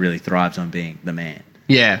personality that really thrives on being the man.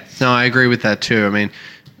 Yeah, no, I agree with that too. I mean,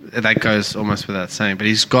 that goes almost without saying, but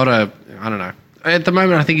he's got I don't know. At the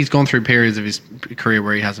moment, I think he's gone through periods of his career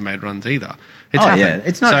where he hasn't made runs either. It's happened. Yeah.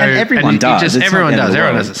 It's not, and everyone does. It's not Everyone the end of does. the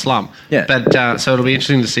Everyone world. has a slump. Yeah. But so it'll be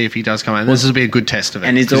interesting to see if he does come out. And this will be a good test of it.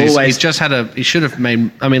 And it's 'Cause always- he's just had he should have made,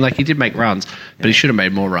 he did make runs, but he should have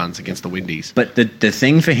made more runs against the Windies. But the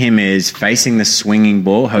thing for him is facing the swinging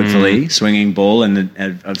ball, hopefully, swinging ball of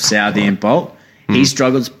Southee and Bolt. He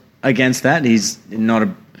struggles against that. He's not a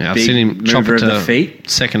Yeah, I've big seen him chop mover it of the to feet.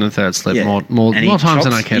 second and third slip Yeah. more And he times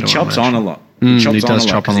than I chops- care He to chops imagine. on a lot. He chops does on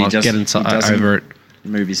chop on a lot. 'cause Get he inside doesn't over it.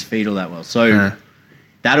 move his feet all that well. So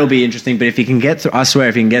that'll be interesting. But if he can get through, I swear,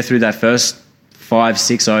 if he can get through that first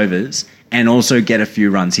 5-6 overs and also get a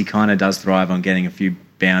few runs, he kind of does thrive on getting a few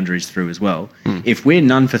boundaries through as well. If we're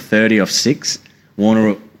none for 30 off 6,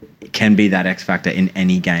 Warner can be that X factor in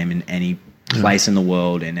any game, in any place in the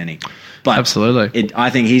world, in any. But Absolutely.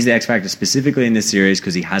 I think he's the X factor specifically in this series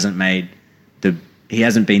because he hasn't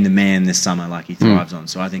been the man this summer like he thrives on.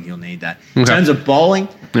 So I think he'll need that. In Okay. terms of bowling,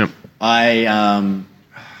 Yep. I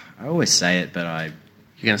always say it, but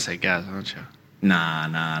You're going to say Gaz, aren't you?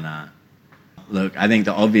 nah. Look, I think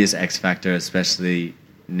the obvious X factor, especially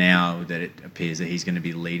now that it appears that he's going to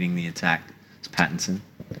be leading the attack, is Pattinson.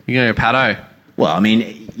 You're going to go Pato. Well, I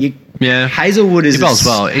mean, Yeah. Hazelwood is He bowls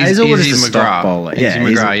well. Hazelwood He's is a stock bowler. He's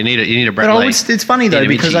McGrath. You need a Brett But Lee. it's funny though You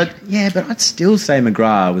need a because Mitchie. I'd still say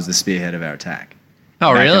McGrath was the spearhead of our attack.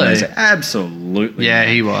 Oh, Back in really? those days. Absolutely. Yeah,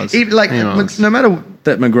 man. he was. Even, He was. no matter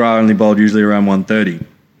that McGrath only bowled usually around 130,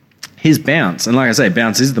 his bounce, and like I say,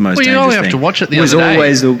 bounce is the most Well, you dangerous only have thing, to watch it the was other day.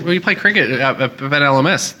 always the When you play cricket at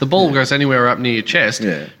LMS, the ball goes anywhere up near your chest.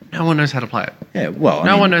 Yeah. No one knows how to play it. yeah. Well,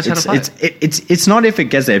 No one knows how to play It's not if it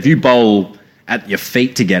gets there. If you bowl at your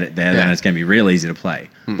feet to get it there, then Yeah. it's going to be real easy to play.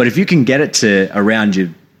 But if you can get it to around your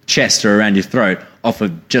chest or around your throat off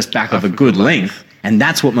of just back of a good length, and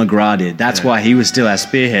that's what McGrath did. That's why he was still our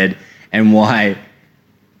spearhead, and why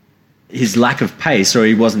his lack of pace or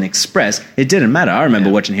he wasn't express, it didn't matter. I remember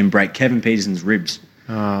watching him break Kevin Peterson's ribs.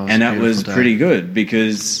 Oh, it was And a that was beautiful day. pretty good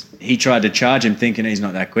because he tried to charge him thinking he's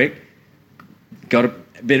not that quick, got a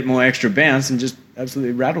bit more extra bounce and just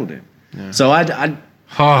absolutely rattled him. So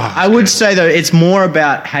I would say, though, it's more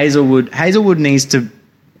about Hazelwood. Hazelwood needs to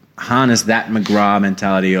harness that McGrath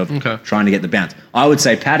mentality of trying to get the bounce. I would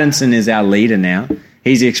say Pattinson is our leader now.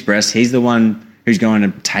 He's the express. He's the one who's going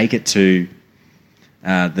to take it to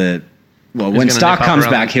when gonna Stark nip up comes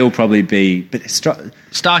around back, he'll probably be... But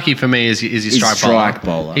Starkey for me is your strike, strike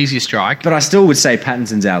bowler. He's your strike. But I still would say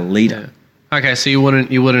Pattinson's our leader. Okay, so you wouldn't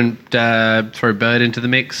throw Bird into the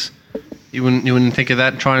mix? You wouldn't think of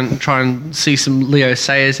that. Try and see some Leo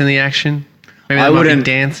Sayers in the action. Maybe I that might be wouldn't-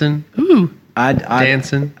 dancing. Ooh,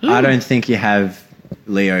 dancing. I Ooh. don't think you have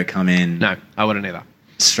Leo come in No, I wouldn't either.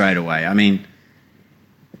 straight away. I mean,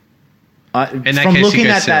 that from case, you looking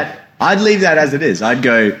go at Siddle. that, I'd leave that as it is. I'd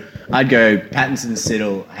go Pattinson,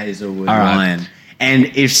 Siddle, Hazelwood, All right. Ryan. And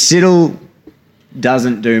if Siddle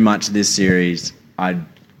doesn't do much this series,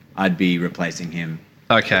 I'd be replacing him.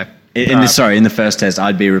 Okay. In the first test,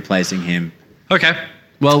 I'd be replacing him. Okay.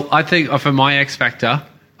 Well, I think for my X Factor,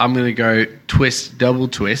 I'm going to go double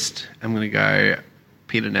twist. I'm going to go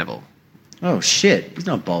Peter Neville. Oh shit, he's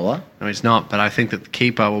not bowler. No, he's not, but I think that the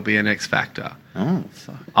keeper will be an X Factor. Oh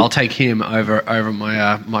fuck. I'll take him over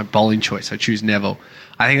my my bowling choice. I choose Neville.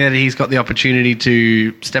 I think that he's got the opportunity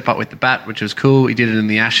to step up with the bat, which was cool. He did it in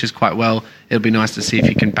the Ashes quite well. It'll be nice to see if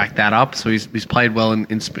he can back that up. So he's played well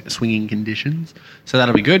in swinging conditions. So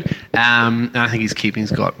that'll be good. And I think his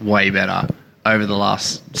keeping's got way better over the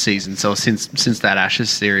last season. So since that Ashes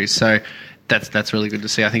series. So that's really good to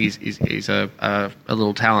see. I think he's a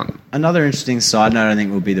little talent. Another interesting side note, I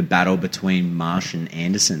think, will be the battle between Marsh and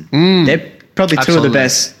Anderson. They're probably two of Absolutely. the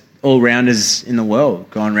best all-rounders in the world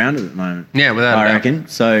going round at the moment. Yeah, without a I doubt. reckon.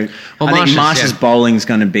 So Well, I think Marsh's, Marsh's yeah. bowling's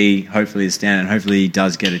going to be hopefully the standard. Hopefully he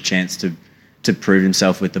does get a chance to prove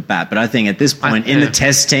himself with the bat. But I think at this point in yeah. the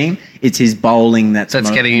Test team, it's his bowling that's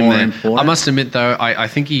Getting him more there. important. I must admit, though, I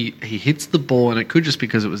think he hits the ball, and it could just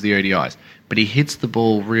because it was the ODIs, but he hits the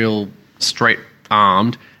ball real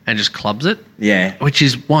straight-armed and just clubs it. Yeah. Which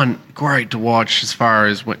is, great to watch as far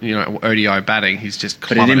as, ODI batting. He's just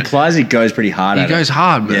But it clubbing implies he goes pretty hard He at goes it.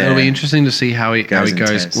 hard, but Yeah. it'll be interesting to see how he Goes in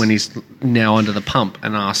goes Test. when he's now under the pump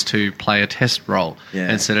and asked to play a test role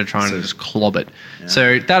Yeah. instead of trying So- to just clob it.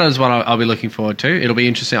 So that is what I'll be looking forward to. It'll be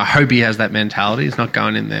interesting. I hope he has that mentality. He's not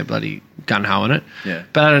going in there bloody gun-hoing it. Yeah.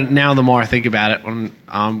 But now the more I think about it, when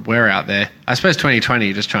we're out there, I suppose 2020,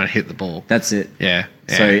 you're just trying to hit the ball. That's it. Yeah.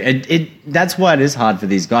 So that's why it is hard for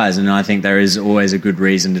these guys, and I think there is always a good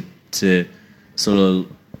reason to sort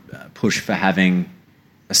of push for having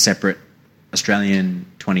a separate Australian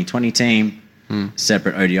 2020 team,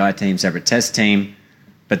 separate ODI team, separate Test team,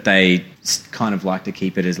 but they kind of like to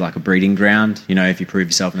keep it as like a breeding ground. You know, if you prove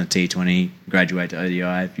yourself in the T20, graduate to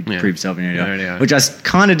ODI. If you Yeah. prove yourself in ODI, ODI. which I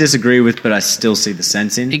kind of disagree with, but I still see the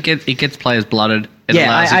sense in. It gets players blooded. It Yeah,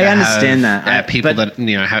 allows you I to understand have, that. people But-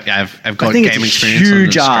 that have I got think game it's a experience on the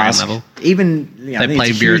huge Australian ask. level. Even I They think play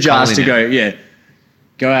it's a huge Virat ask to Kohli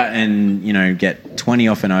go out and get 20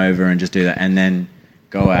 off and over and just do that, and then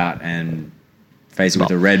go out and face it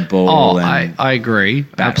with a red ball. Oh, and I agree.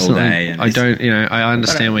 bat all Absolutely. day and I this- don't. I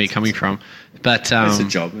understand where you're coming from, but it's a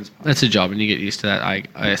job. It's a job, and you get used to that.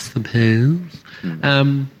 I suppose.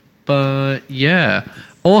 But yeah.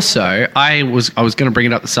 Also, I was going to bring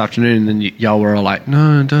it up this afternoon, and then y'all were all like,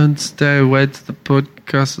 "No, don't stay. Wait to the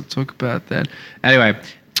podcast to talk about that." Anyway,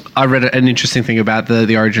 I read an interesting thing about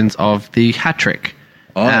the origins of the hat trick.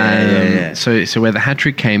 Oh, yeah. So where the hat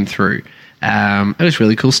trick came through, it was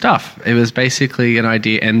really cool stuff. It was basically an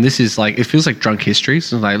idea, and this is like, it feels like drunk history.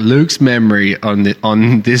 So like Luke's memory on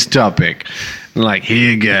this topic, like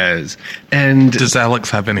here goes. And Does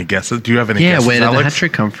Alex have any guesses? Do you have any guesses, where did the Alex? hat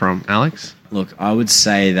trick come from, Alex? Look, I would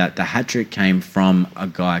say that the hat trick came from a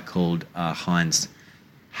guy called Heinz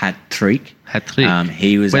Hattrick. Hat-trick.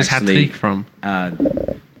 He was Where's actually hat trick from?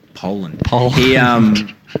 Poland.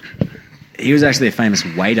 Poland. He was actually a famous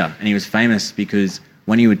waiter, and he was famous because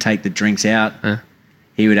when he would take the drinks out,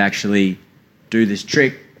 he would actually do this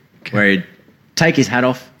trick where he'd take his hat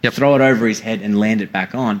off, Yep. throw it over his head, and land it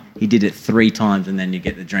back on. He did it 3 times, and then you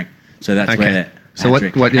get the drink. So that's where the So what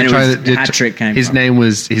and you're it was, trying to hat trick came his from. name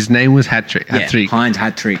was hat trick. Yeah, Hat trick. Heinz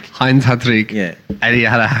Hattrick. Heinz hat trick. Yeah. And he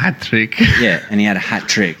had a hat trick. Yeah, and he had a hat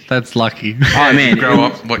trick. That's lucky. Oh man, Grow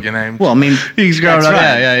up, what your name? Oh, Well, I mean, He's growing that's up.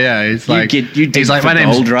 right. Yeah. He's like, you dig he's like, for my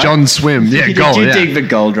name's gold, right? John Swim. Yeah, you, gold. you yeah. dig for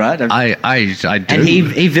gold, right? I do. And he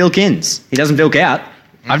vilk ins. He doesn't vilk out.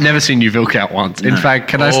 I've never seen you Vilk out once. In No. fact,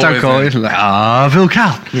 can I start Always calling? Like, Vilk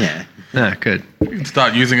out. Yeah. Yeah, good. You can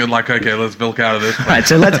start using it like, okay, let's bilk out of this. Right.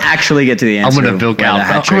 So let's actually get to the I'm answer. gonna of Vilk where out. the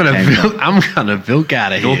hat I'm trick came from. gonna Vilk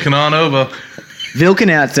out of here. Bilking on over.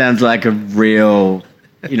 Vilking out sounds like a real,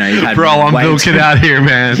 you had Bro, I'm way Vilking too- out here,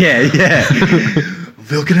 man. Yeah.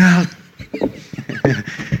 Vilking out.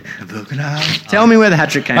 Vilking out. Tell me where the hat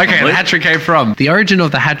trick came Okay, from. the hat trick came from. The origin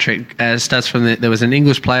of the hat trick starts from there was an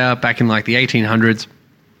English player back in like the 1800s,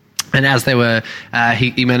 and as they were,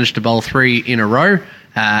 he managed to bowl 3 in a row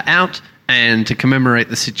out, and to commemorate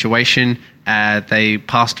the situation, they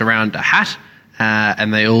passed around a hat.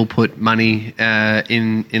 And they all put money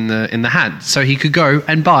in the hat, so he could go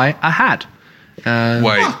and buy a hat.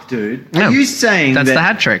 Wait, Dude, Yeah. are you saying That's that the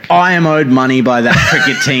hat trick. I am owed money by that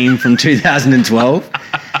cricket team from 2012?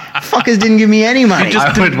 Fuckers didn't give me any money.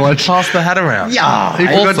 I would watch. pass the hat around. yeah. He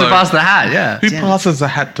forgot Also- to pass the hat. Yeah. Who passes a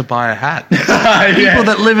hat to buy a hat? People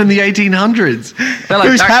that live in the 1800s. They're like,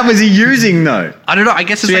 Whose hat was he using though? I don't know. I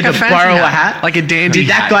guess it's So you like had a to fancy borrow a hat? like a dandy. Did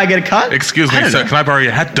that hat. guy get a cut? Excuse I me, don't sir. know. Can I borrow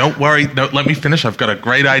your hat? Don't worry. No, let me finish. I've got a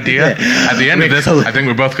great idea. Yeah. At the end of this, We're I think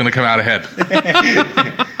we're both going to come out ahead.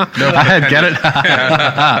 No, Get it?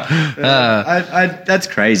 That's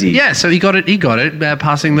crazy. Yeah, so he got it. He got it,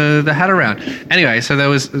 passing the hat around. Anyway, so there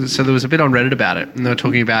was a bit on Reddit about it, and they were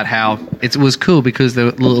talking about how it was cool because there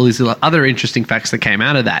were all these other interesting facts that came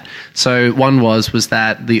out of that. So one was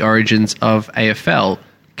that the origins of AFL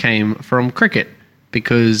came from cricket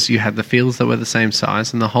because you had the fields that were the same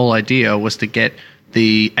size, and the whole idea was to get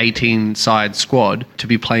the 18-side squad to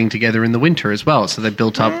be playing together in the winter as well. So they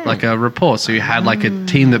built up like a rapport. So you had like a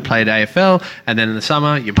team that played AFL, and then in the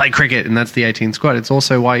summer you play cricket, and that's the 18 squad. It's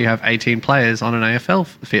also why you have 18 players on an AFL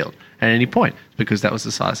field at any point, because that was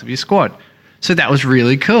the size of your squad. So that was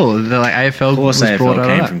really cool. The like, AFL Of course, was brought AFL out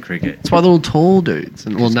came of that. from cricket. That's why they're all tall dudes.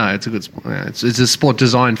 And well, no, it's a good sport. Yeah, it's a sport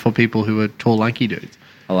designed for people who are tall, lanky dudes.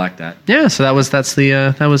 I like that. Yeah, so that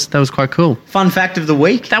was quite cool. Fun fact of the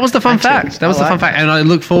week. That was the fun Actually, fact. That was I the fun like fact. And I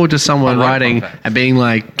look forward to someone I like writing fun facts. and being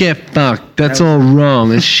like, get fucked. That's all wrong.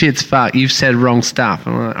 This shit's fucked. You've said wrong stuff.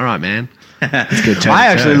 I'm like, all right, man. It's good turn. I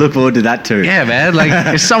actually look forward to that too. Yeah, man. Like,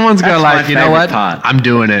 if someone's That's going my like, you know favourite what? part. I'm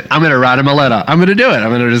doing it. I'm going to write him a letter. I'm going to do it.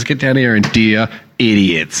 I'm going to just get down here and dear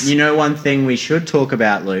idiots. You know one thing we should talk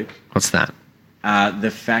about, Luke? What's that? The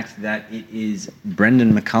fact that it is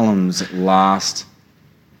Brendan McCullum's last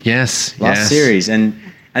Yes. yes. series, and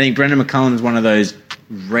I think Brendan McCullum is one of those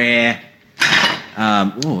rare.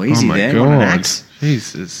 Easy my there. God. What an axe.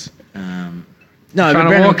 Jesus. No, Trying but to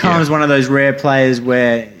Brendan walk McCullum you. is one of those rare players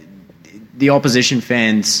where the opposition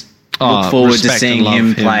fans Oh, look forward to respect seeing and love him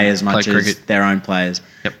him play as much play as cricket. their own players.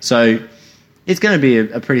 Yep. So it's going to be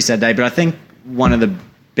a pretty sad day, but I think one of the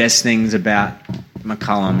best things about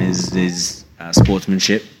McCullum is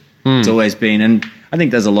sportsmanship. It's always been, and I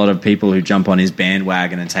think there's a lot of people who jump on his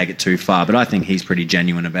bandwagon and take it too far, but I think he's pretty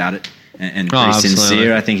genuine about it and pretty absolutely.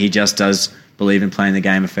 sincere. I think he just does believe in playing the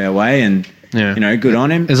game a fair way, and Yeah. good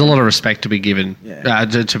on him. There's a lot of respect to be given, Yeah.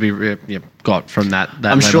 to be got from that.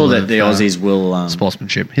 I'm sure level that of, the Aussies will.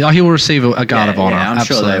 sportsmanship. He will receive a guard Yeah, of honor. yeah, I'm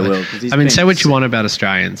sure they absolutely. will, 'cause he's I mean, been say what you sick. want about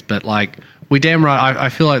Australians, but like we damn right. I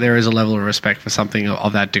feel like there is a level of respect for something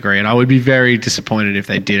of that degree, and I would be very disappointed if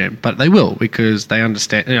they didn't. But they will, because they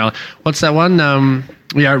understand. What's that one?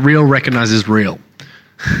 Real recognizes real.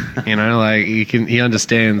 Like he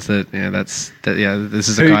understands that. This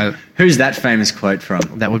is a guy. Who's that famous quote from?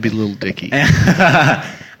 That would be Lil Dicky.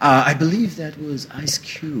 I believe that was Ice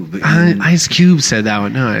Cube. Ice Cube said that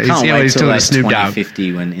one. No, Can't he's wait he's till doing a like Snoop Dogg.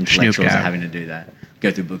 2050 when intellectuals Dogg. are having to do that.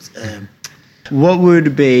 Go through books. What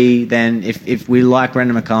would be then if we like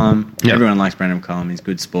Brendan McCullum? Yeah. Everyone likes Brendan McCullum. He's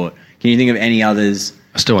good sport. Can you think of any others?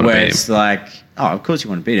 I still wanna where beat it's like, oh, of course you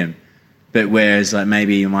want to beat him, but whereas like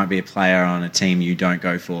maybe you might be a player on a team you don't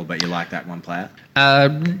go for, but you like that one player.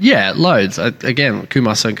 Loads. Again,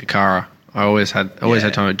 Kumar and Kakara. I always had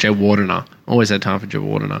time for Jed Wardener. Always had time for Jed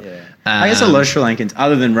Wardener. I guess a lot of Sri Lankans,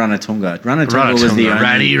 other than Ranatunga. Ranatunga was the only.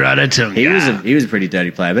 Ratty Ranatunga. He was a pretty dirty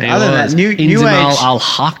player, but He other than was. that, new Inzamam age. Al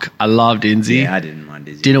Haq. I loved Inzi. Yeah, I didn't mind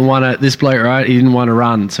Dizzy. Didn't want to. This bloke, right? He didn't want to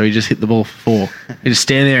run, so he just hit the ball for 4. He just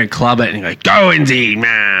stand there and club it and go, "Go Inzi,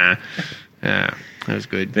 man!" Yeah, that was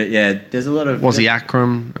good. But yeah, there's a lot of. Was he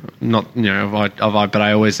Akram? Not but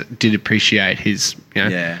I always did appreciate his.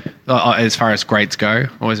 Yeah. As far as greats go,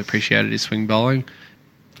 always appreciated his swing bowling.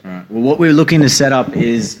 Right. Well, what we're looking to set up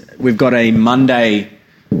is we've got a Monday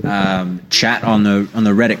chat on the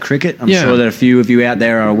Reddit cricket. I'm Yeah. sure that a few of you out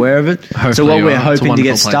there are aware of it. Hopefully so what you we're are. It's a hoping to wonderful get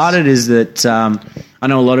place. started is that I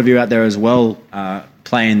know a lot of you out there as well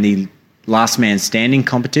play in the Last Man Standing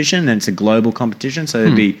competition, and it's a global competition. So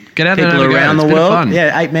there'll be Get out there people and have a go. around It's the a bit of world. fun.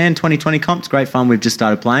 Yeah, 8-man 2020 comp. It's great fun. We've just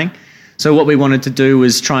started playing. So what we wanted to do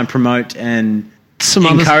was try and promote and Some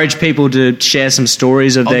others- encourage people to share some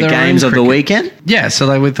stories of their their own games of the cricket. weekend. Yeah,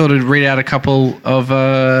 so we thought I'd read out a couple of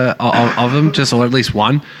them, just or at least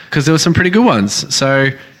one, because there were some pretty good ones. So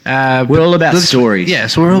We're all about stories. Yeah,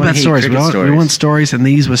 so we're all We wanna about hear stories. cricket We stories. want stories, and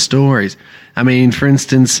these were stories. I mean, for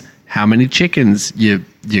instance, how many chickens, you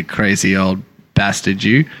crazy old bastard,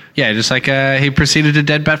 you? Yeah, just like he proceeded to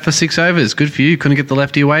dead bat for 6 overs. Good for you. Couldn't get the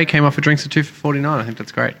lefty away. Came off for drinks of 2 for 49. I think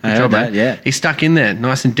that's great. Good I job, heard that, man. yeah. He stuck in there,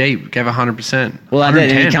 nice and deep. Gave 100%. Well, I did.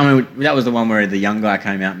 And he 110. come in with, that was the one where the young guy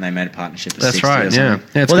came out and they made a partnership. Of That's 60 right, or something. yeah.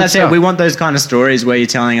 Yeah, it's well, good that's stuff. it. We want those kind of stories where you're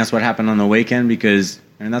telling us what happened on the weekend because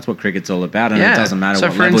And that's what cricket's all about, and Yeah. it doesn't matter So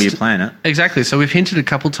what for level you're instance- playing at. Exactly. So we've hinted a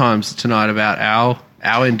couple times tonight about our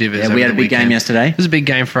endeavours. Yeah, over we had the a big game weekend. yesterday. It was a big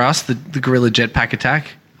game for us, the Guerrilla Jetpack Attack.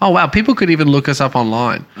 Oh, wow. People could even look us up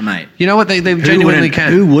online. Mate. You know what? They genuinely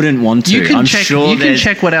can. Who wouldn't want to? You can I'm check. sure You can there's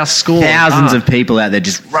check what our score. thousands of people out there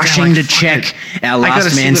just rushing to fuck check it. our I gotta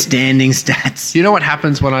last see man the- standing stats. You know what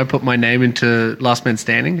happens when I put my name into Last Man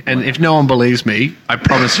Standing? And if no one believes me, I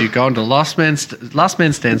promise you, go onto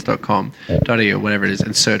lastmanstands.com.au or whatever it is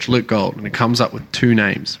and search Luke Gold, and it comes up with 2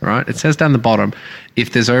 names, right? It says down the bottom, if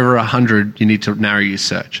there's over 100, you need to narrow your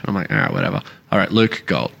search. I'm like, all right, whatever. All right, Luke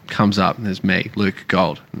Gold comes up, and there's me, Luke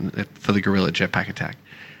Gold, for the Guerrilla Jetpack Attack.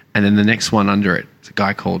 And then the next one under it, it's a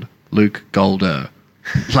guy called Luke Golder.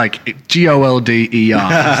 Like, Golder.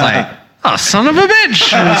 It's like, oh, son of a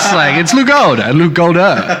bitch. And it's like, it's Luke Golder, Luke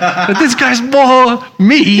Golder. But this guy's more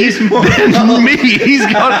me than me. He's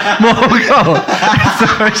got more gold. It's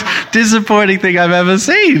the most disappointing thing I've ever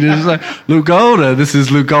seen. It's like, Luke Golder, this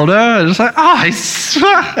is Luke Golder. And it's like, oh, I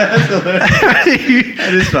swear. That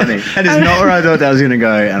is funny. That is not where I thought that was going to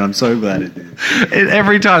go, and I'm so glad it did.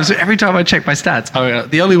 Every time I check my stats,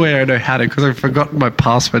 the only way I know how to, because I've forgotten my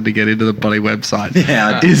password to get into the bloody website. Yeah,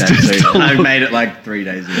 I did is that just too. to I look- made it like 3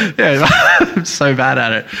 days ago. Yeah, I'm so bad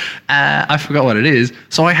at it. I forgot what it is,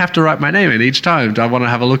 so I have to write my name in each time. I want to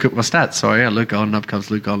have a look at my stats. So yeah, Luke Golden, up comes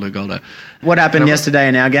Luke Golden, Luke Golden. What happened yesterday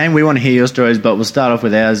in our game? We want to hear your stories, but we'll start off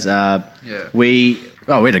with ours. We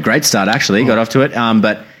had a great start, actually. Got off to it.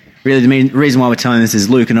 But really, the reason why we're telling this is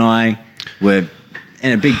Luke and I were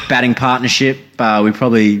in a big batting partnership.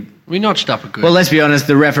 We notched up a good. Well, let's be honest,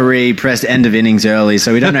 the referee pressed end of innings early,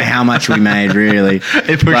 so we don't know how much we made, really.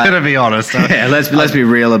 if we're But- going to be honest, Yeah, let's be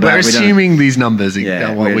real about we're it. We don't- assuming these numbers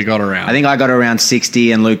Yeah, are what we got around. I think I got around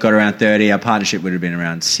 60 and Luke got around 30. Our partnership would have been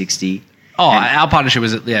around 60. our partnership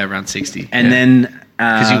was around 60. And then...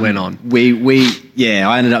 'Cause you went on.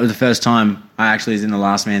 I ended up with the first time I actually was in the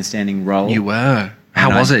last man standing role. You were. How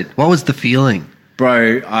And was it? What was the feeling?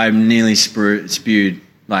 Bro, I nearly spewed.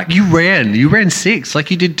 Like You ran 6, like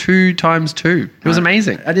you did 2 times 2. It was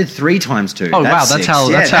amazing. I did 3 times 2. Oh, wow, that's six. how-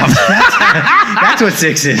 Yeah, that's how- that's what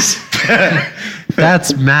 6 is.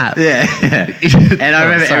 That's math. Yeah. And I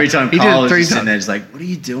remember sorry. every time He did Carl it was 3 just sitting times. there just like, what are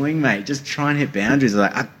you doing, mate? Just try and hit boundaries. I'm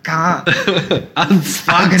like, I can't. I'm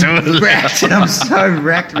Fucking wrecked. I'm so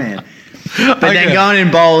wrecked, man. But Okay. then going in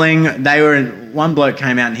bowling, one bloke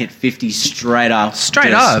came out and hit 50 straight up.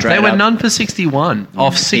 Straight Just up. straight They were up. none for 61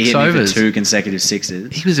 off He 6 hit me overs. for 2 consecutive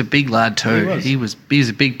sixes. He was a big lad too. He was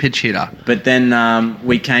a big pitch hitter. But then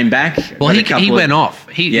we came back. Well, got a he couple went of- off.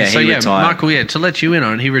 He retired. Michael. Yeah, to let you in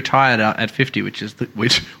on, he retired at 50, which was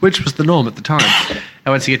the norm at the time.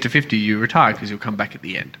 And once you get to 50, you retire because you'll come back at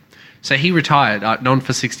the end. So he retired, non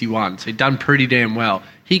for 61. So he'd done pretty damn well.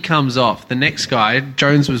 He comes off. The next guy,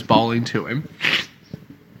 Jones was bowling to him.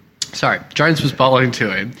 Jones was bowling to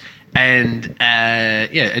him, and and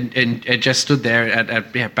it just stood there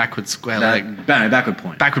at backward square leg. Backward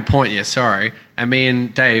point. Backward point, yeah, sorry. And me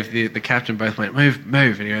and Dave, the captain, both went, move.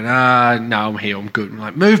 And he went, no, I'm here, I'm good. And I'm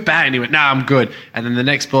like, move back. And he went, no, I'm good. And then the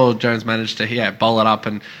next ball, Jones managed to, bowl it up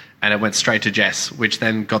and it went straight to Jess, which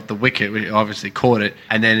then got the wicket. We obviously caught it.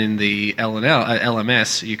 And then in the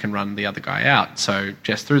LMS, you can run the other guy out. So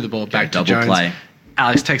Jess threw the ball back to double Jones. play.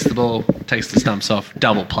 Alex takes the ball, takes the stumps off,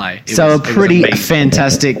 double play. It So was- a it was pretty amazing.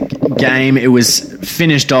 fantastic game. It was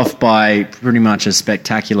finished off by pretty much a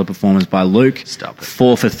spectacular performance by Luke. Stop it.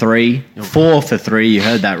 4 for 3. 4 for 3. You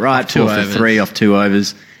heard that right. 2 4 for overs. 3 off 2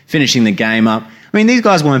 overs. Finishing the game up. I mean, these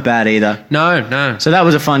guys weren't bad either. No. So that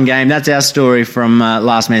was a fun game. That's our story from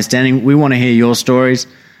Last Man Standing. We want to hear your stories.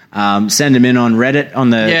 Send them in on Reddit on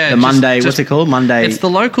the Monday. What's it called? Monday. It's the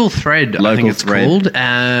local thread. I Local think it's thread.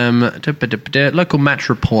 called local match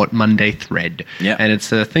report Monday thread. Yeah. And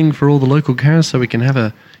it's a thing for all the local carers, so we can have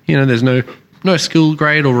there's no skill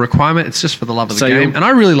grade or requirement. It's just for the love of the So game. you'll- And I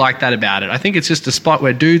really like that about it. I think it's just a spot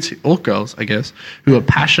where dudes, or girls, I guess, who are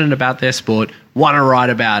passionate about their sport want to write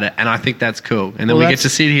about it. And I think that's cool. And then we get to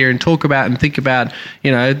sit here and talk about and think about,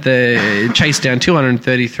 the chase down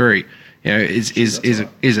 233.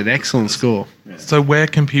 Is an excellent score. So where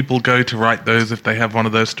can people go to write those if they have one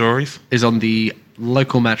of those stories? Is on the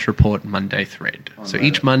local match report Monday thread. So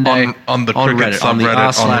each Monday On the cricket Reddit, on the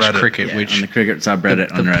subreddit on r// Reddit. cricket, Yeah, which on the cricket subreddit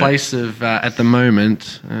the on Reddit. place of at the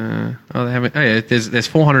moment. There's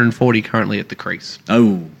 440 currently at the crease.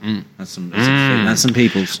 Oh, that's some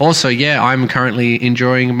people's. Also, I'm currently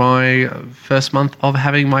enjoying my first month of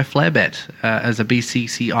having my flare bet as a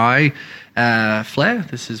BCCI flare.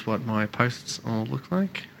 This is what my posts all look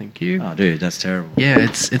like. Thank you. Oh, dude, that's terrible. Yeah,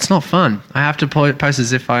 it's not fun. I have to post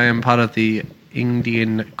as if I am part of the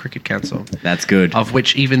Indian Cricket Council, That's good. of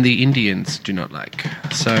which even the Indians do not like.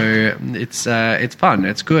 So it's fun.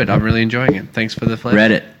 It's good. I'm really enjoying it. Thanks for the flavor.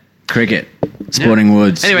 Reddit, cricket, Sporting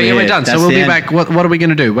Woods. Anyway, yeah, we're done. So that's we'll the be end. back. What are we going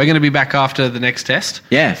to do? We're going to be back after the next test.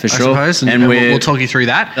 Yeah, for I sure. suppose, and we'll talk you through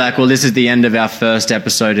that. Like, well, this is the end of our first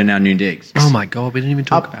episode in our new digs. Oh my god, we didn't even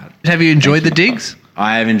talk about it. Have you enjoyed the digs?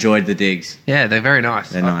 I have enjoyed the digs. Yeah, they're very nice.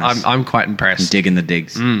 They're nice. I'm quite impressed. Digging the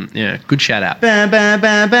digs. Yeah, good shout out. Bam, bam,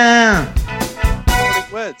 bam, bam.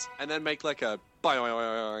 Words. And then make like a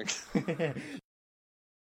boing.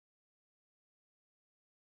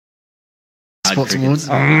 Sports cricket. awards.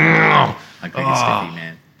 Like cricket stiffy,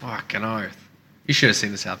 man. Fucking oath. You should have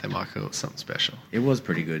seen this out there, Michael. It was something special. It was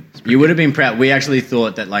pretty good. You would have been proud. We actually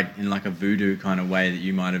thought that, like, in like a voodoo kind of way, that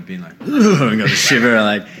you might have been like, and got a shiver,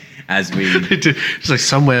 like, as we. It's like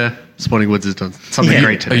somewhere Sporting Woods has done something Yeah.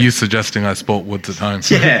 great Are today. you suggesting I sport Woods at home?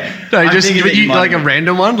 Yeah. No, I'm just thinking that you, might like a have-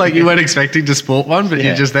 random one. Like you weren't expecting to sport one, but Yeah.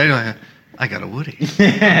 you're just there. You're like, I got a Woody.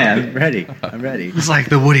 Yeah, I'm ready. I'm ready. It's like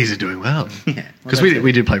the Woodies are doing well Yeah. because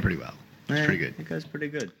we did play pretty well. It's Yeah, pretty good. It goes pretty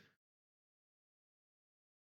good.